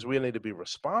Christians, we need to be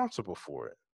responsible for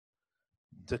it,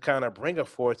 to kind of bring a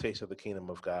foretaste of the kingdom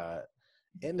of God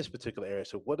in this particular area.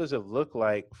 So what does it look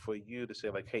like for you to say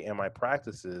like, hey, in my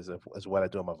practices is what I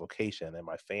do in my vocation, in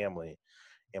my family,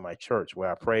 in my church,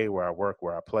 where I pray, where I work,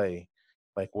 where I play,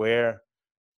 like where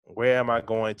am I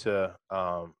going to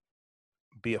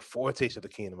be a foretaste of the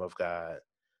kingdom of God,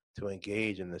 to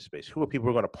engage in this space? Who are people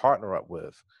we're going to partner up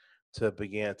with to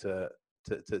begin to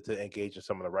engage in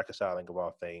some of the reconciling of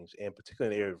all things, and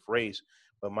particularly in the area of race,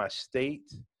 but my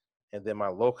state and then my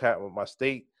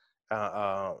state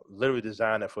literally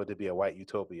designed it for it to be a white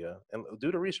utopia. And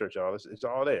do the research, y'all. It's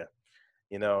all there,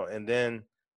 and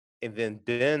then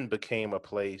Ben became a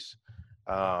place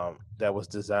that was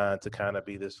designed to kind of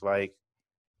be this like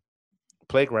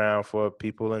playground for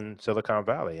people in Silicon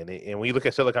Valley. And when you look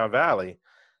at Silicon Valley,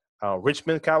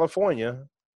 Richmond, California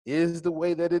is the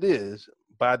way that it is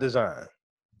by design.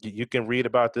 You can read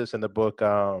about this in the book,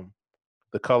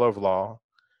 The Color of Law,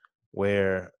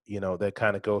 where, that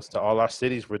kind of goes to all our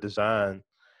cities were designed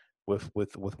with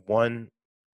one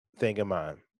thing in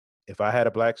mind. If I had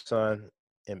a black son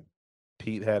and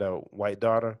Pete had a white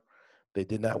daughter, they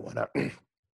did not want in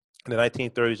the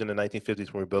 1930s and the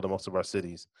 1950s, when we were building most of our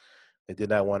cities, they did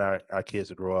not want our kids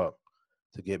to grow up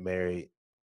to get married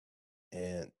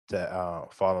and to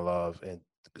fall in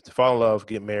love,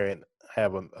 get married, and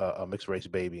have a mixed race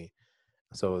baby.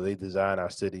 So they design our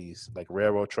cities like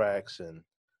railroad tracks and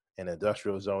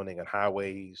industrial zoning and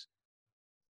highways.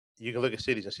 You can look at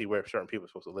cities and see where certain people are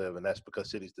supposed to live, and that's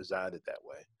because cities designed it that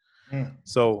way.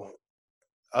 So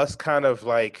us kind of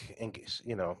like,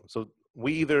 so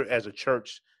we either as a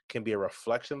church can be a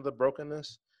reflection of the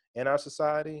brokenness in our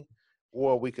society,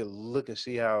 or we could look and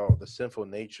see how the sinful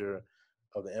nature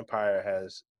of the empire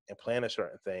has implanted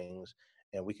certain things,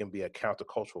 and we can be a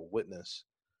countercultural witness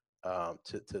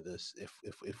to this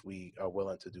if we are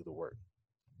willing to do the work.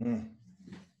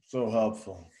 So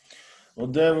helpful. Well,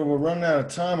 David, we're running out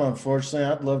of time, unfortunately.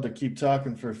 I'd love to keep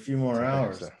talking for a few more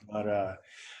hours, but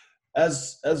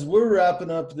as we're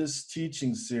wrapping up this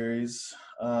teaching series,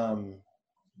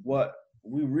 what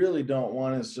we really don't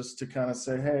want is just to kind of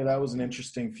say, hey, that was an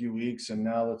interesting few weeks, and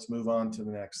now let's move on to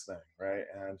the next thing, right?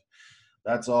 And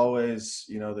that's always,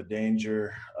 the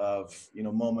danger of,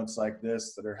 moments like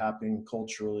this that are happening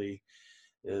culturally,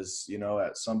 is,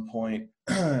 at some point,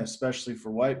 especially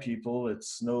for white people,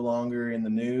 it's no longer in the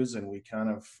news, and we kind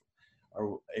of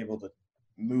are able to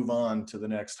move on to the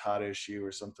next hot issue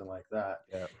or something like that.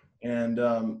 Yeah.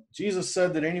 And Jesus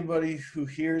said that anybody who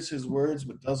hears his words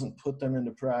but doesn't put them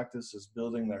into practice is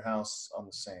building their house on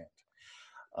the sand.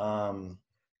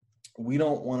 We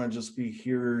don't want to just be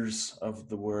hearers of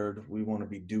the word. We want to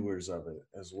be doers of it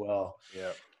as well.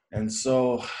 Yeah. And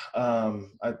so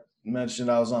I mentioned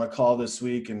I was on a call this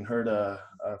week and heard a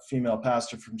female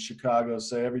pastor from Chicago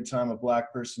say every time a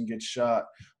black person gets shot,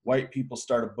 white people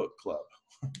start a book club.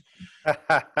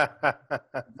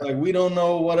 Like, we don't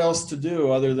know what else to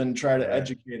do other than try to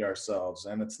educate ourselves.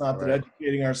 And it's not that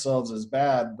educating ourselves is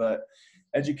bad, but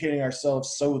educating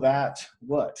ourselves so that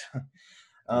what?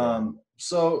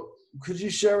 So could you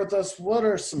share with us, what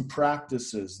are some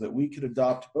practices that we could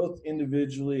adopt both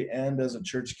individually and as a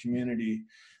church community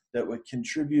that would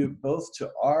contribute both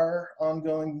to our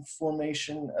ongoing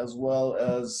formation as well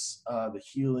as the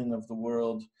healing of the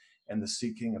world and the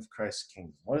seeking of Christ's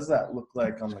kingdom? What does that look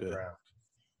like on the ground?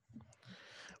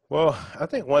 Well, I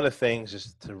think one of the things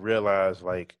is to realize,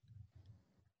 like,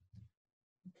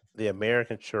 the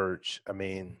American church, I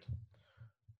mean,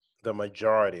 the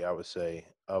majority, I would say,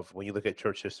 of when you look at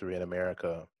church history in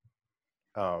America,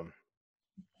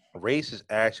 race is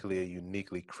actually a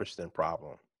uniquely Christian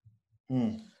problem.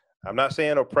 I'm not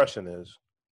saying oppression is.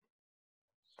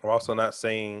 I'm also not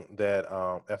saying that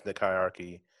ethnic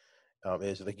hierarchy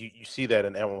is. Like, you see that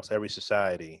in almost every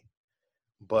society,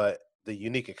 but the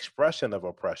unique expression of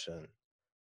oppression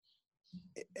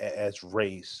as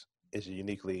race is a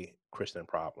uniquely Christian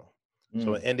problem.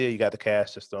 So in India, you got the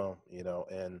caste system,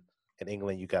 and in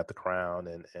England, you got the crown,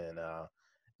 and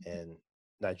in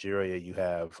Nigeria, you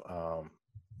have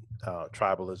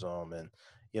tribalism, and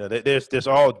there's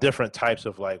all different types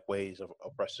of like ways of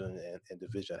oppression and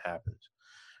division happens.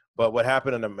 But what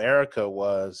happened in America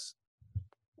was,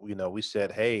 we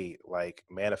said, hey, like,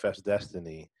 manifest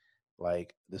destiny,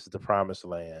 like, this is the promised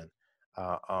land.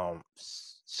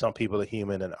 Some people are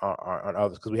human and aren't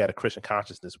others, because we had a Christian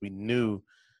consciousness. We knew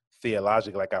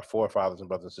theologically, like our forefathers and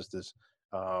brothers and sisters,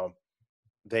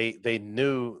 they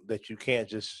knew that you can't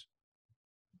just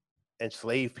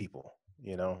enslave people,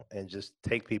 and just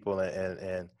take people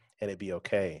and it be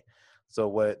okay. So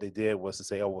what they did was to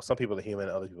say, oh, well, some people are human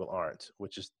and other people aren't,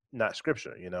 which is not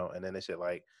scripture, and then they said,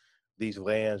 like, these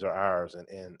lands are ours,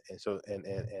 and so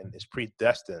it's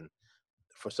predestined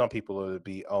for some people to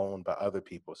be owned by other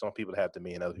people, some people to have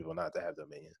dominion, other people not to have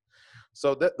dominion.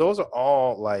 So those are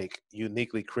all like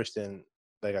uniquely Christian,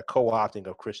 like a co-opting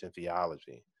of Christian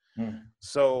theology.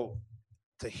 So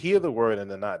to hear the word and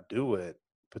to not do it,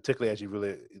 particularly as you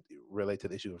really relate to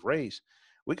the issue of race,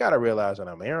 we got to realize in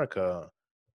America,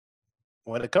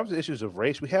 when it comes to issues of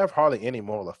race, we have hardly any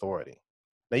moral authority.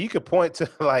 Now, you could point to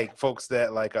like folks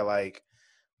that like are like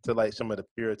to like some of the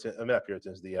not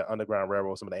Puritans, the Underground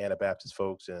Railroad, some of the Anabaptist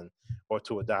folks, or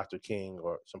to a Dr. King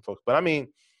or some folks. But I mean,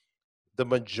 the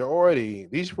majority,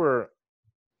 this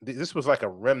was like a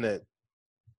remnant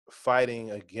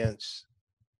fighting against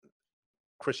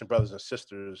Christian brothers and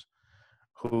sisters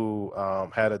who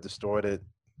had a distorted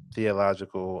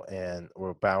theological and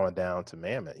were bowing down to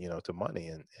mammon, to money,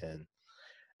 and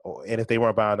if they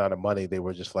weren't bowing down to money, they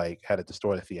were just like had a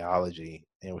distorted theology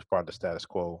and was part of the status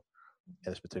quo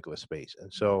in this particular space.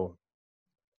 And so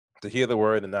to hear the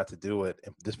word and not to do it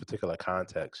in this particular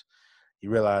context, you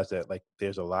realize that like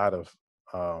there's a lot of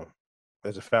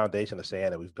there's a foundation of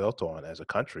sand that we've built on as a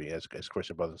country, as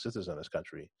Christian brothers and sisters in this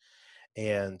country.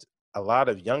 And a lot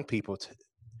of young people,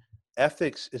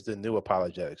 ethics is the new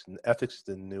apologetics, and ethics is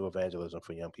the new evangelism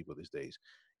for young people these days.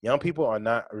 Young people are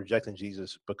not rejecting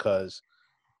Jesus because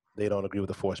they don't agree with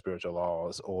the 4 spiritual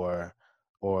laws or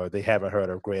they haven't heard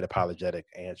a great apologetic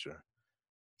answer.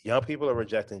 Young people are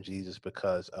rejecting Jesus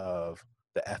because of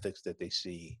the ethics that they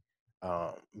see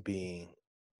not being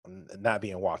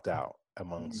walked out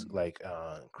amongst like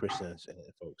Christians and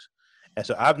folks. And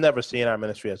so I've never seen our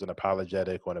ministry as an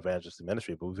apologetic or an evangelistic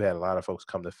ministry, but we've had a lot of folks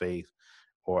come to faith,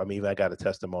 or I mean, even I got a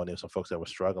testimony of some folks that were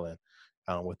struggling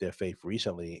with their faith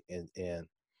recently, and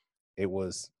it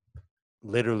was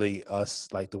literally us,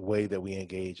 like the way that we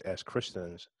engage as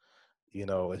Christians,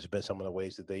 has been some of the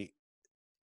ways that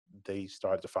they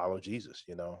started to follow Jesus,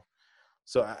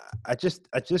 So I just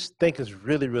think it's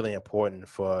really, really important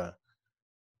for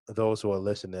those who are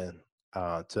listening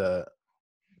to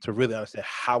really understand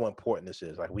how important this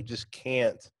is. Like, we just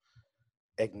can't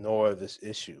ignore this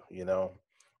issue,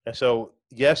 And so,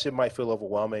 yes, it might feel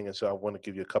overwhelming, and so I want to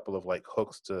give you a couple of like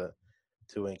hooks to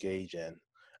engage in.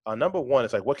 Number one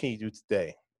is like, what can you do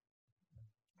today?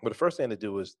 Well, the first thing to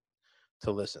do is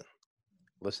to listen.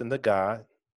 listen to God.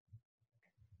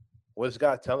 What is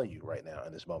God telling you right now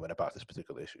in this moment about this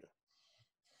particular issue?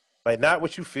 Like, not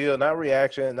what you feel, not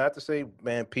reaction, not to say,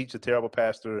 man, Pete's a terrible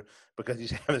pastor because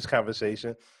he's having this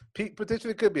conversation. Pete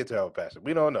potentially could be a terrible pastor.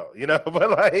 We don't know, but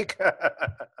like,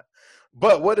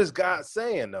 but what is God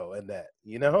saying though in that,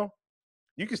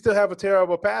 You can still have a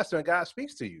terrible pastor and God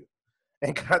speaks to you.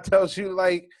 And God tells you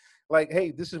like, hey,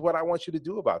 this is what I want you to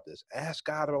do about this. Ask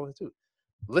God about it too.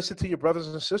 Listen to your brothers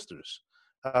and sisters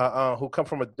who come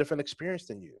from a different experience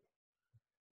than you.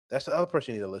 That's the other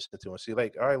person you need to listen to and see,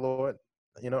 like, all right, Lord,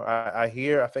 I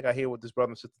think I hear what this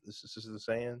brother and sister is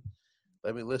saying.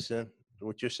 Let me listen to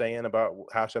what you're saying about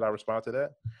how should I respond to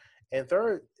that. And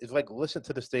third is like, listen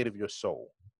to the state of your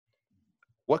soul.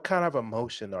 What kind of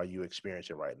emotion are you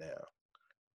experiencing right now?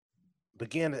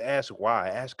 Begin to ask why.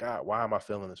 Ask God, why am I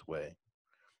feeling this way?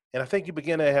 And I think you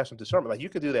begin to have some discernment. Like, you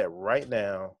could do that right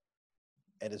now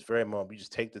at this very moment. You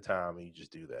just take the time and you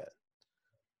just do that.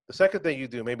 The second thing you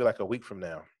do, maybe like a week from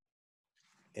now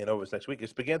and over this next week,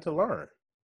 is begin to learn.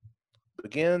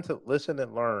 Begin to listen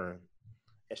and learn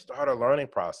and start a learning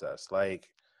process. Like,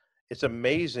 it's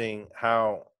amazing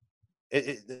how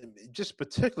it just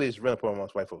particularly is really important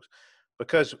amongst white folks.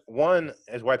 Because one,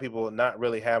 as white people, not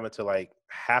really having to like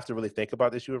have to really think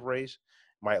about the issue of race,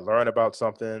 might learn about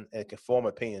something and can form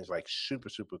opinions like super,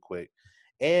 super quick,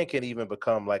 and can even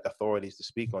become like authorities to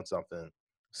speak on something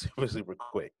super, super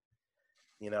quick,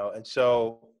 And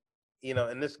so,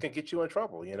 and this can get you in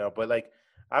trouble, But like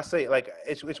I say, like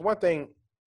it's one thing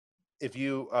if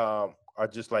you are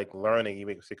just like learning, you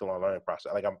make a particular learning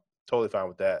process. Like, I'm totally fine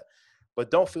with that, but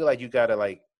don't feel like you got to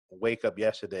like wake up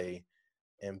yesterday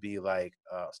and be like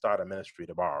start a ministry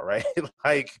tomorrow, right?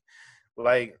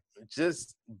 like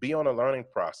just be on a learning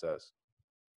process.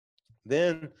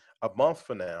 Then a month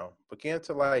from now, begin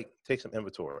to like take some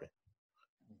inventory.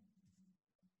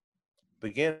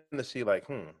 Begin to see like,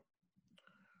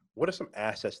 what are some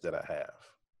assets that I have?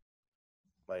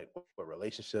 Like, what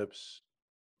relationships,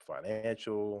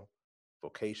 financial,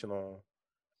 vocational,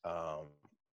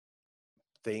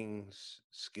 things,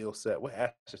 skill set, what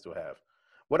assets do I have?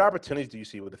 What opportunities do you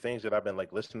see with the things that I've been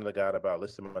like listening to God about,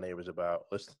 listening to my neighbors about,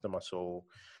 listening to my soul,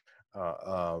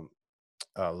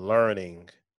 learning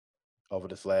over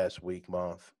this last week,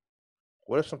 month?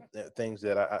 What are some things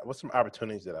that what's some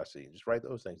opportunities that I see? Just write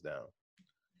those things down.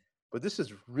 But this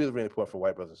is really, really important for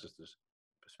white brothers and sisters,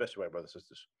 especially white brothers and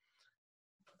sisters.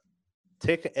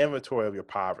 Take an inventory of your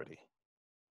poverty.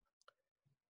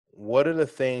 What are the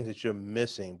things that you're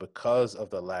missing because of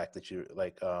the lack that you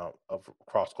like of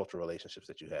cross-cultural relationships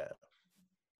that you have?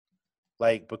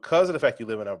 Like, because of the fact you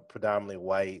live in a predominantly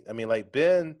white, I mean, like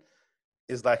Ben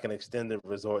is like an extended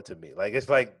resort to me. Like, it's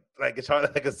like it's hard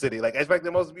like a city. Like, it's like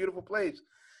the most beautiful place.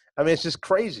 I mean, it's just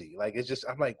crazy. Like, it's just,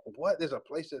 I'm like, what? There's a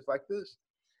place that's like this?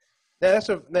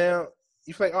 Now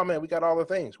you feel like, oh man, we got all the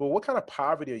things. Well, what kind of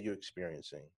poverty are you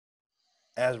experiencing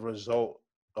as a result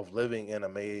of living in a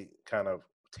made kind of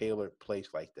tailored place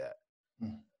like that?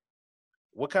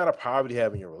 What kind of poverty you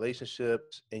have in your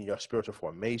relationships, in your spiritual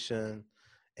formation,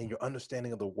 and your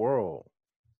understanding of the world?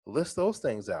 List those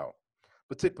things out.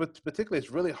 But particularly,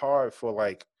 it's really hard for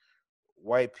like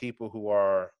white people who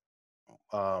are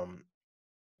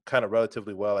kind of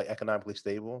relatively well, like economically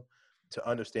stable, to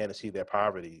understand and see their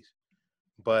poverties.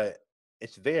 But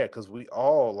it's there because we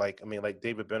all like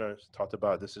David Benner talked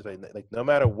about this, is like no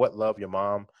matter what love your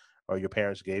mom or your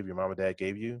parents gave, your mom or dad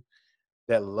gave you,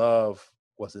 that love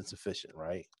was insufficient,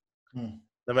 right?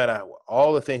 No matter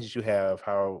all the things that you have,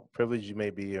 how privileged you may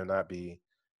be or not be,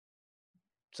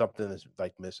 something is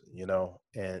like missing,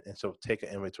 and so take an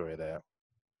inventory of that.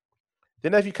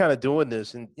 Then as you kind of doing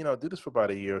this and, do this for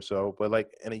about a year or so, but like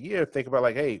in a year, think about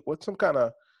like, hey, what's some kind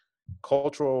of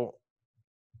cultural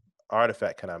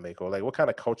artifact can I make? Or like, what kind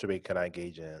of culture can I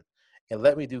engage in? And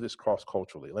let me do this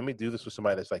cross-culturally. Let me do this with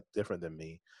somebody that's like different than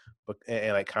me, but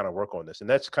and like kind of work on this. And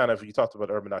that's kind of, you talked about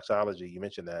urban doxology, you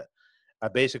mentioned that. I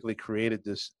basically created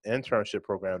this internship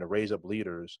program to raise up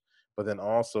leaders, but then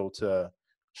also to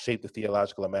shape the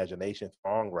theological imagination,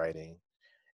 songwriting.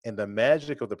 And the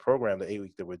magic of the program, the 8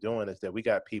 week that we're doing, is that we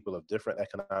got people of different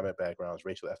economic backgrounds,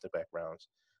 racial, ethnic backgrounds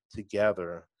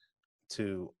together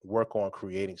to work on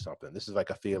creating something. This is like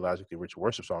a theologically rich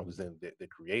worship song because then they're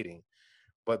creating.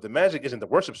 But the magic isn't the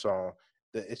worship song.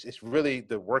 It's really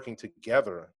the working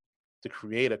together to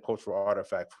create a cultural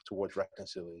artifact towards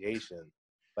reconciliation.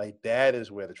 Like, that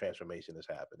is where the transformation is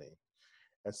happening.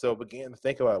 And so begin to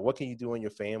think about what can you do in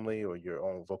your family or your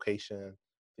own vocation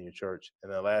in your church.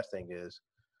 And the last thing is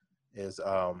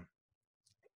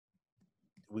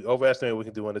we overestimate what we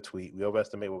can do in a tweet. We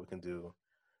overestimate what we can do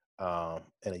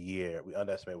in a year. We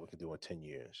underestimate what we can do in 10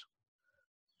 years.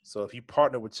 So if you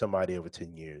partner with somebody over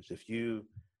 10 years, if you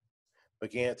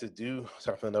began to do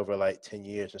something over like 10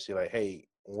 years and see like, hey,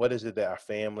 what is it that our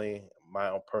family, my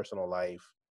own personal life,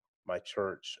 my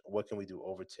church, what can we do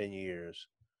over 10 years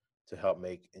to help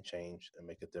make and change and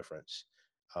make a difference?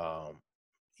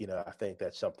 I think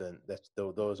that's something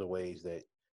those are ways that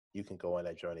you can go on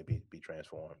that journey, be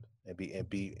transformed and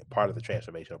be part of the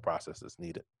transformational process that's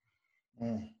needed.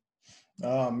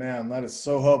 Oh man, that is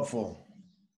so helpful.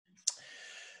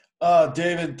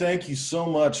 David, thank you so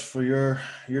much for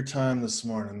your time this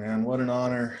morning, man. What an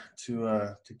honor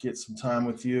to get some time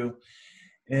with you.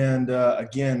 And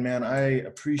again, man, I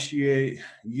appreciate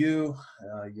you,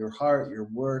 your heart, your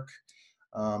work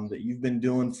that you've been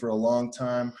doing for a long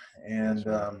time,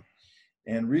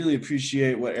 and really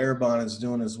appreciate what Arrabon is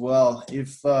doing as well.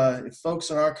 If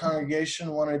folks in our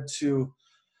congregation wanted to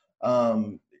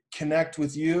connect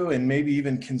with you and maybe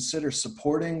even consider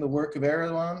supporting the work of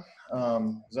Arrabon,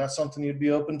 is that something you'd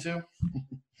be open to?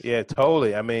 Yeah,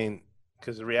 totally. I mean,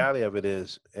 because the reality of it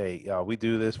is, hey, we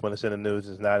do this when it's in the news,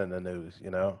 it's not in the news,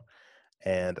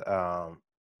 and there are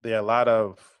a lot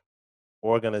of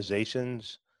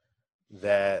organizations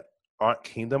that aren't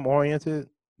kingdom oriented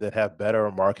that have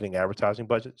better marketing advertising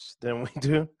budgets than we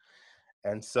do.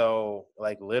 And so,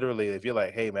 like, literally, if you're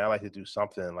like, hey, man, I'd like to do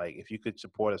something, like, if you could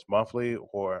support us monthly,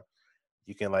 or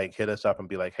you can, like, hit us up and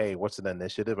be like, hey, what's an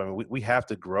initiative? I mean, we have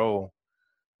to grow.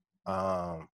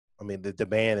 I mean, the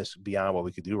demand is beyond what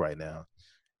we could do right now.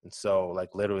 And so,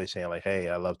 like, literally saying, like, hey,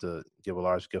 I'd love to give a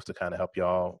large gift to kind of help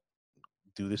y'all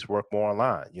do this work more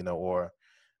online, or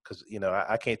because,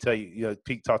 I can't tell you,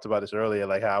 Pete talked about this earlier,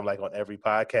 like how I'm like on every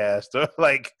podcast or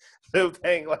like new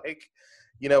thing, like,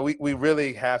 we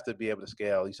really have to be able to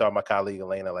scale. You saw my colleague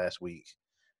Elena last week,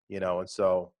 and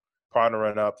so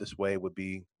partnering up this way would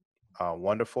be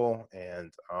wonderful.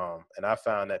 And I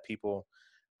found that people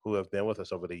who have been with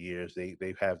us over the years,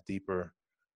 they have deeper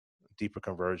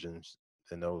conversions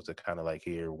than those that kind of like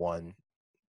hear one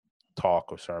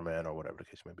talk or sermon or whatever the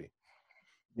case may be.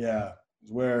 Yeah.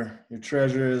 Where your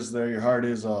treasure is, there your heart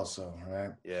is also,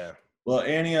 right? Yeah. Well,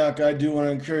 Antioch, I do want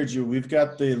to encourage you. We've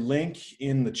got the link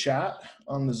in the chat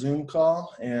on the Zoom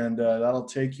call, and that'll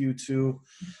take you to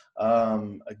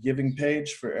a giving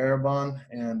page for Arrabon.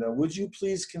 And would you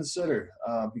please consider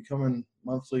becoming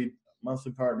monthly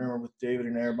partner with David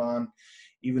and Arrabon,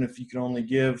 even if you can only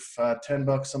give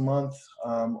 $10 a month,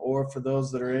 or for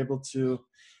those that are able to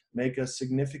make a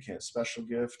significant special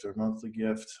gift or monthly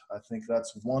gift. I think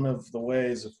that's one of the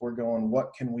ways, if we're going,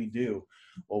 what can we do?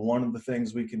 Well, one of the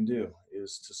things we can do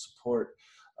is to support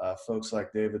folks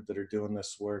like David that are doing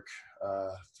this work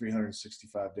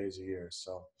 365 days a year.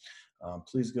 So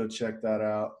please go check that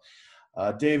out.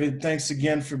 David, thanks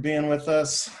again for being with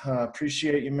us.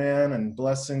 Appreciate you, man, and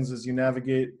blessings as you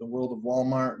navigate the world of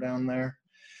Walmart down there.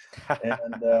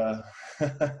 And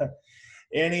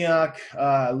Antioch,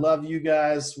 I love you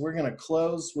guys. We're going to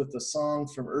close with a song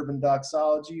from Urban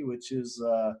Doxology, which is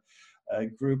a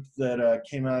group that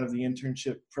came out of the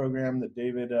internship program that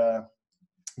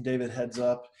David heads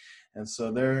up. And so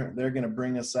they're going to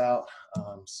bring us out.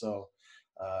 So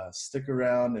stick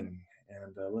around and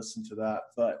listen to that.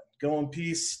 But go in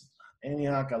peace.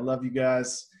 Antioch, I love you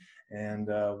guys. And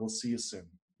we'll see you soon.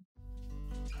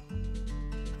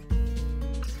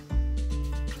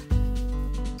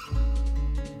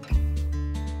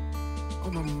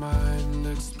 My mind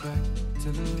looks back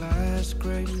to the last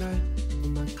great night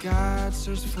when my God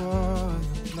searched for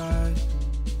the light.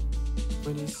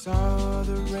 When he saw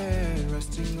the red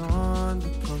resting on the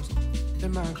post,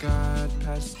 then my God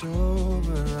passed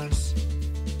over us.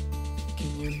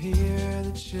 Can you hear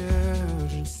the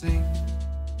children sing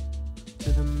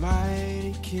to the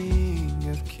mighty King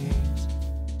of Kings?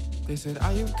 They said,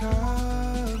 I am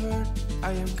covered,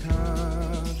 I am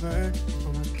covered,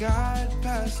 for my God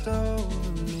passed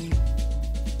over me.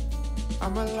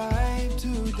 I'm alive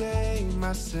today,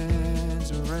 my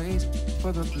sins erased,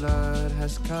 for the blood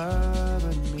has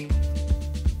covered me.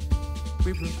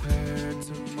 We prepared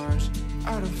to march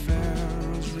out of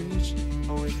Pharaoh's reach,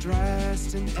 always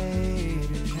dressed in aid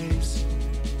and haste.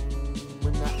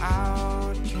 When the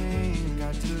hour came,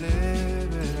 God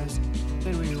delivered us,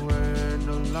 then we were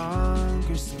no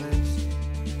longer slaves.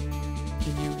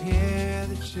 Can you hear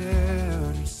the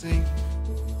children sing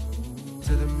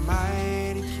to the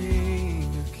mighty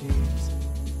King of Kings?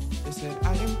 They said,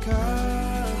 I am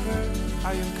covered,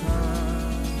 I am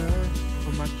covered,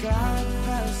 for my God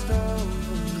passed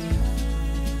over me.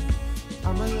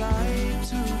 I'm alive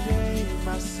today,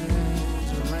 my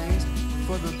sins erased,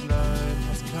 for the blood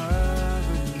has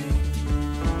covered me.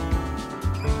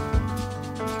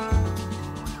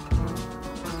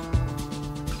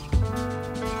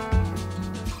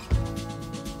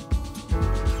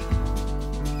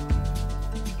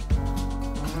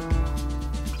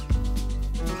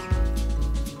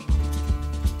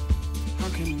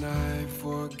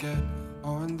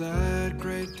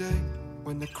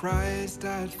 Christ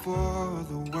died for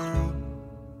the world.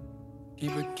 He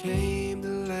became the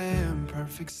lamb,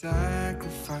 perfect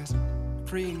sacrifice,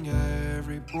 freeing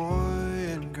every boy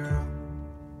and girl.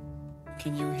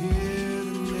 Can you hear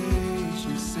the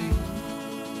nations sing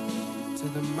to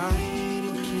the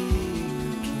mighty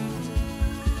King of Kings?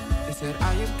 They said,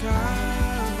 I am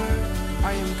covered,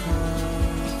 I am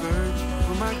covered,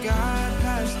 for my God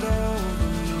passed over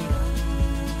me.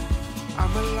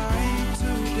 I'm alive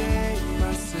today,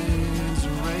 my sins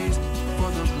erased, for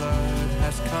the blood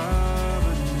has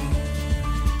covered me.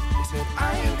 They said, I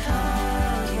am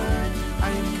covered, I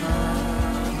am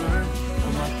covered,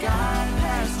 for my God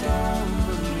passed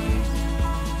over me.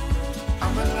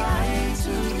 I'm alive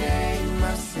today,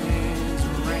 my sins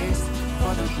erased,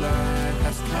 for the blood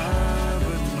has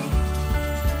covered me.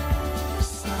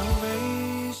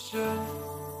 Salvation,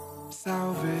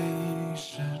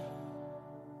 salvation,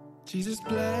 Jesus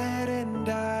bled and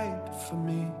died for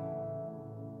me.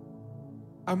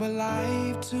 I'm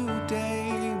alive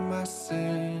today, my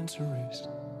sins erased,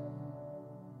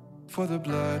 for the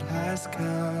blood has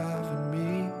covered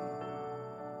me.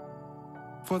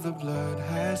 For the blood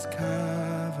has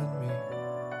covered me.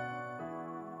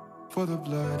 For the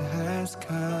blood has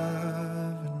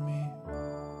covered